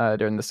stuff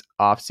during this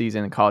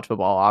off-season, college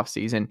football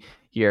off-season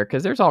here,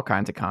 because there's all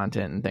kinds of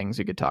content and things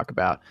we could talk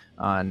about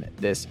on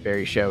this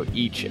very show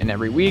each and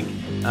every week.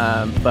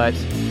 But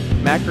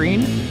Matt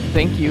Green,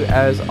 thank you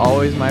as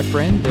always, my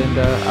friend, and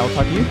I'll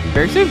talk to you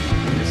very soon.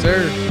 Yes,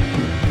 sir.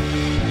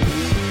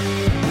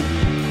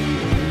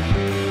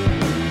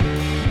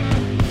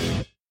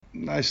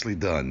 Nicely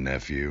done,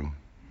 nephew.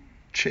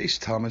 Chase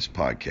Thomas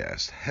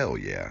Podcast. Hell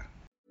yeah.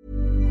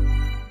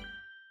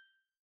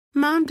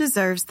 Mom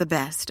deserves the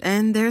best,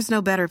 and there's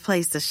no better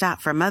place to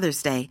shop for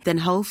Mother's Day than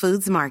Whole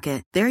Foods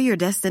Market. They're your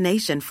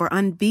destination for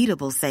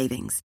unbeatable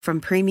savings, from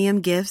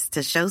premium gifts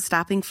to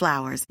show-stopping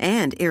flowers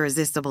and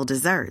irresistible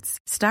desserts.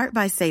 Start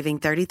by saving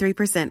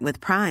 33% with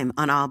Prime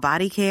on all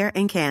body care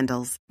and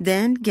candles.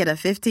 Then get a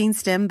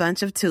 15-stem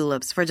bunch of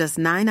tulips for just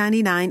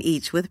 $9.99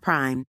 each with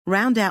Prime.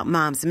 Round out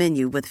Mom's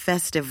menu with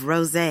festive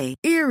rosé,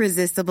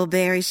 irresistible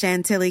berry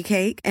chantilly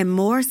cake, and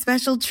more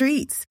special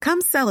treats.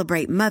 Come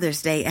celebrate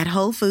Mother's Day at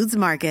Whole Foods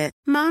Market.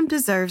 Mom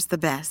deserves the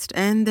best,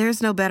 and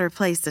there's no better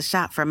place to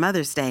shop for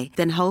Mother's Day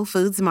than Whole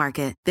Foods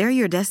Market. They're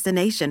your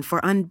destination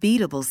for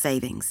unbeatable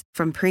savings,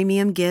 from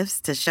premium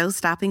gifts to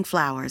show-stopping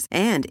flowers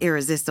and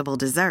irresistible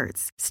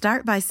desserts.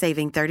 Start by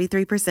saving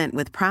 33%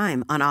 with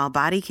Prime on all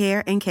body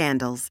care and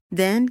candles.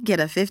 Then get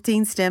a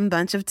 15-stem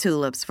bunch of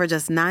tulips for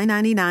just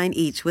 $9.99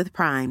 each with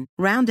Prime.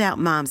 Round out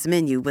Mom's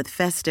menu with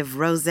festive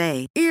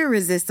rosé,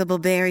 irresistible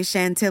berry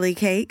chantilly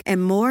cake,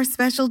 and more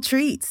special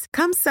treats.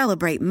 Come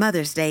celebrate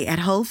Mother's Day at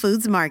Whole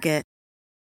Foods Market.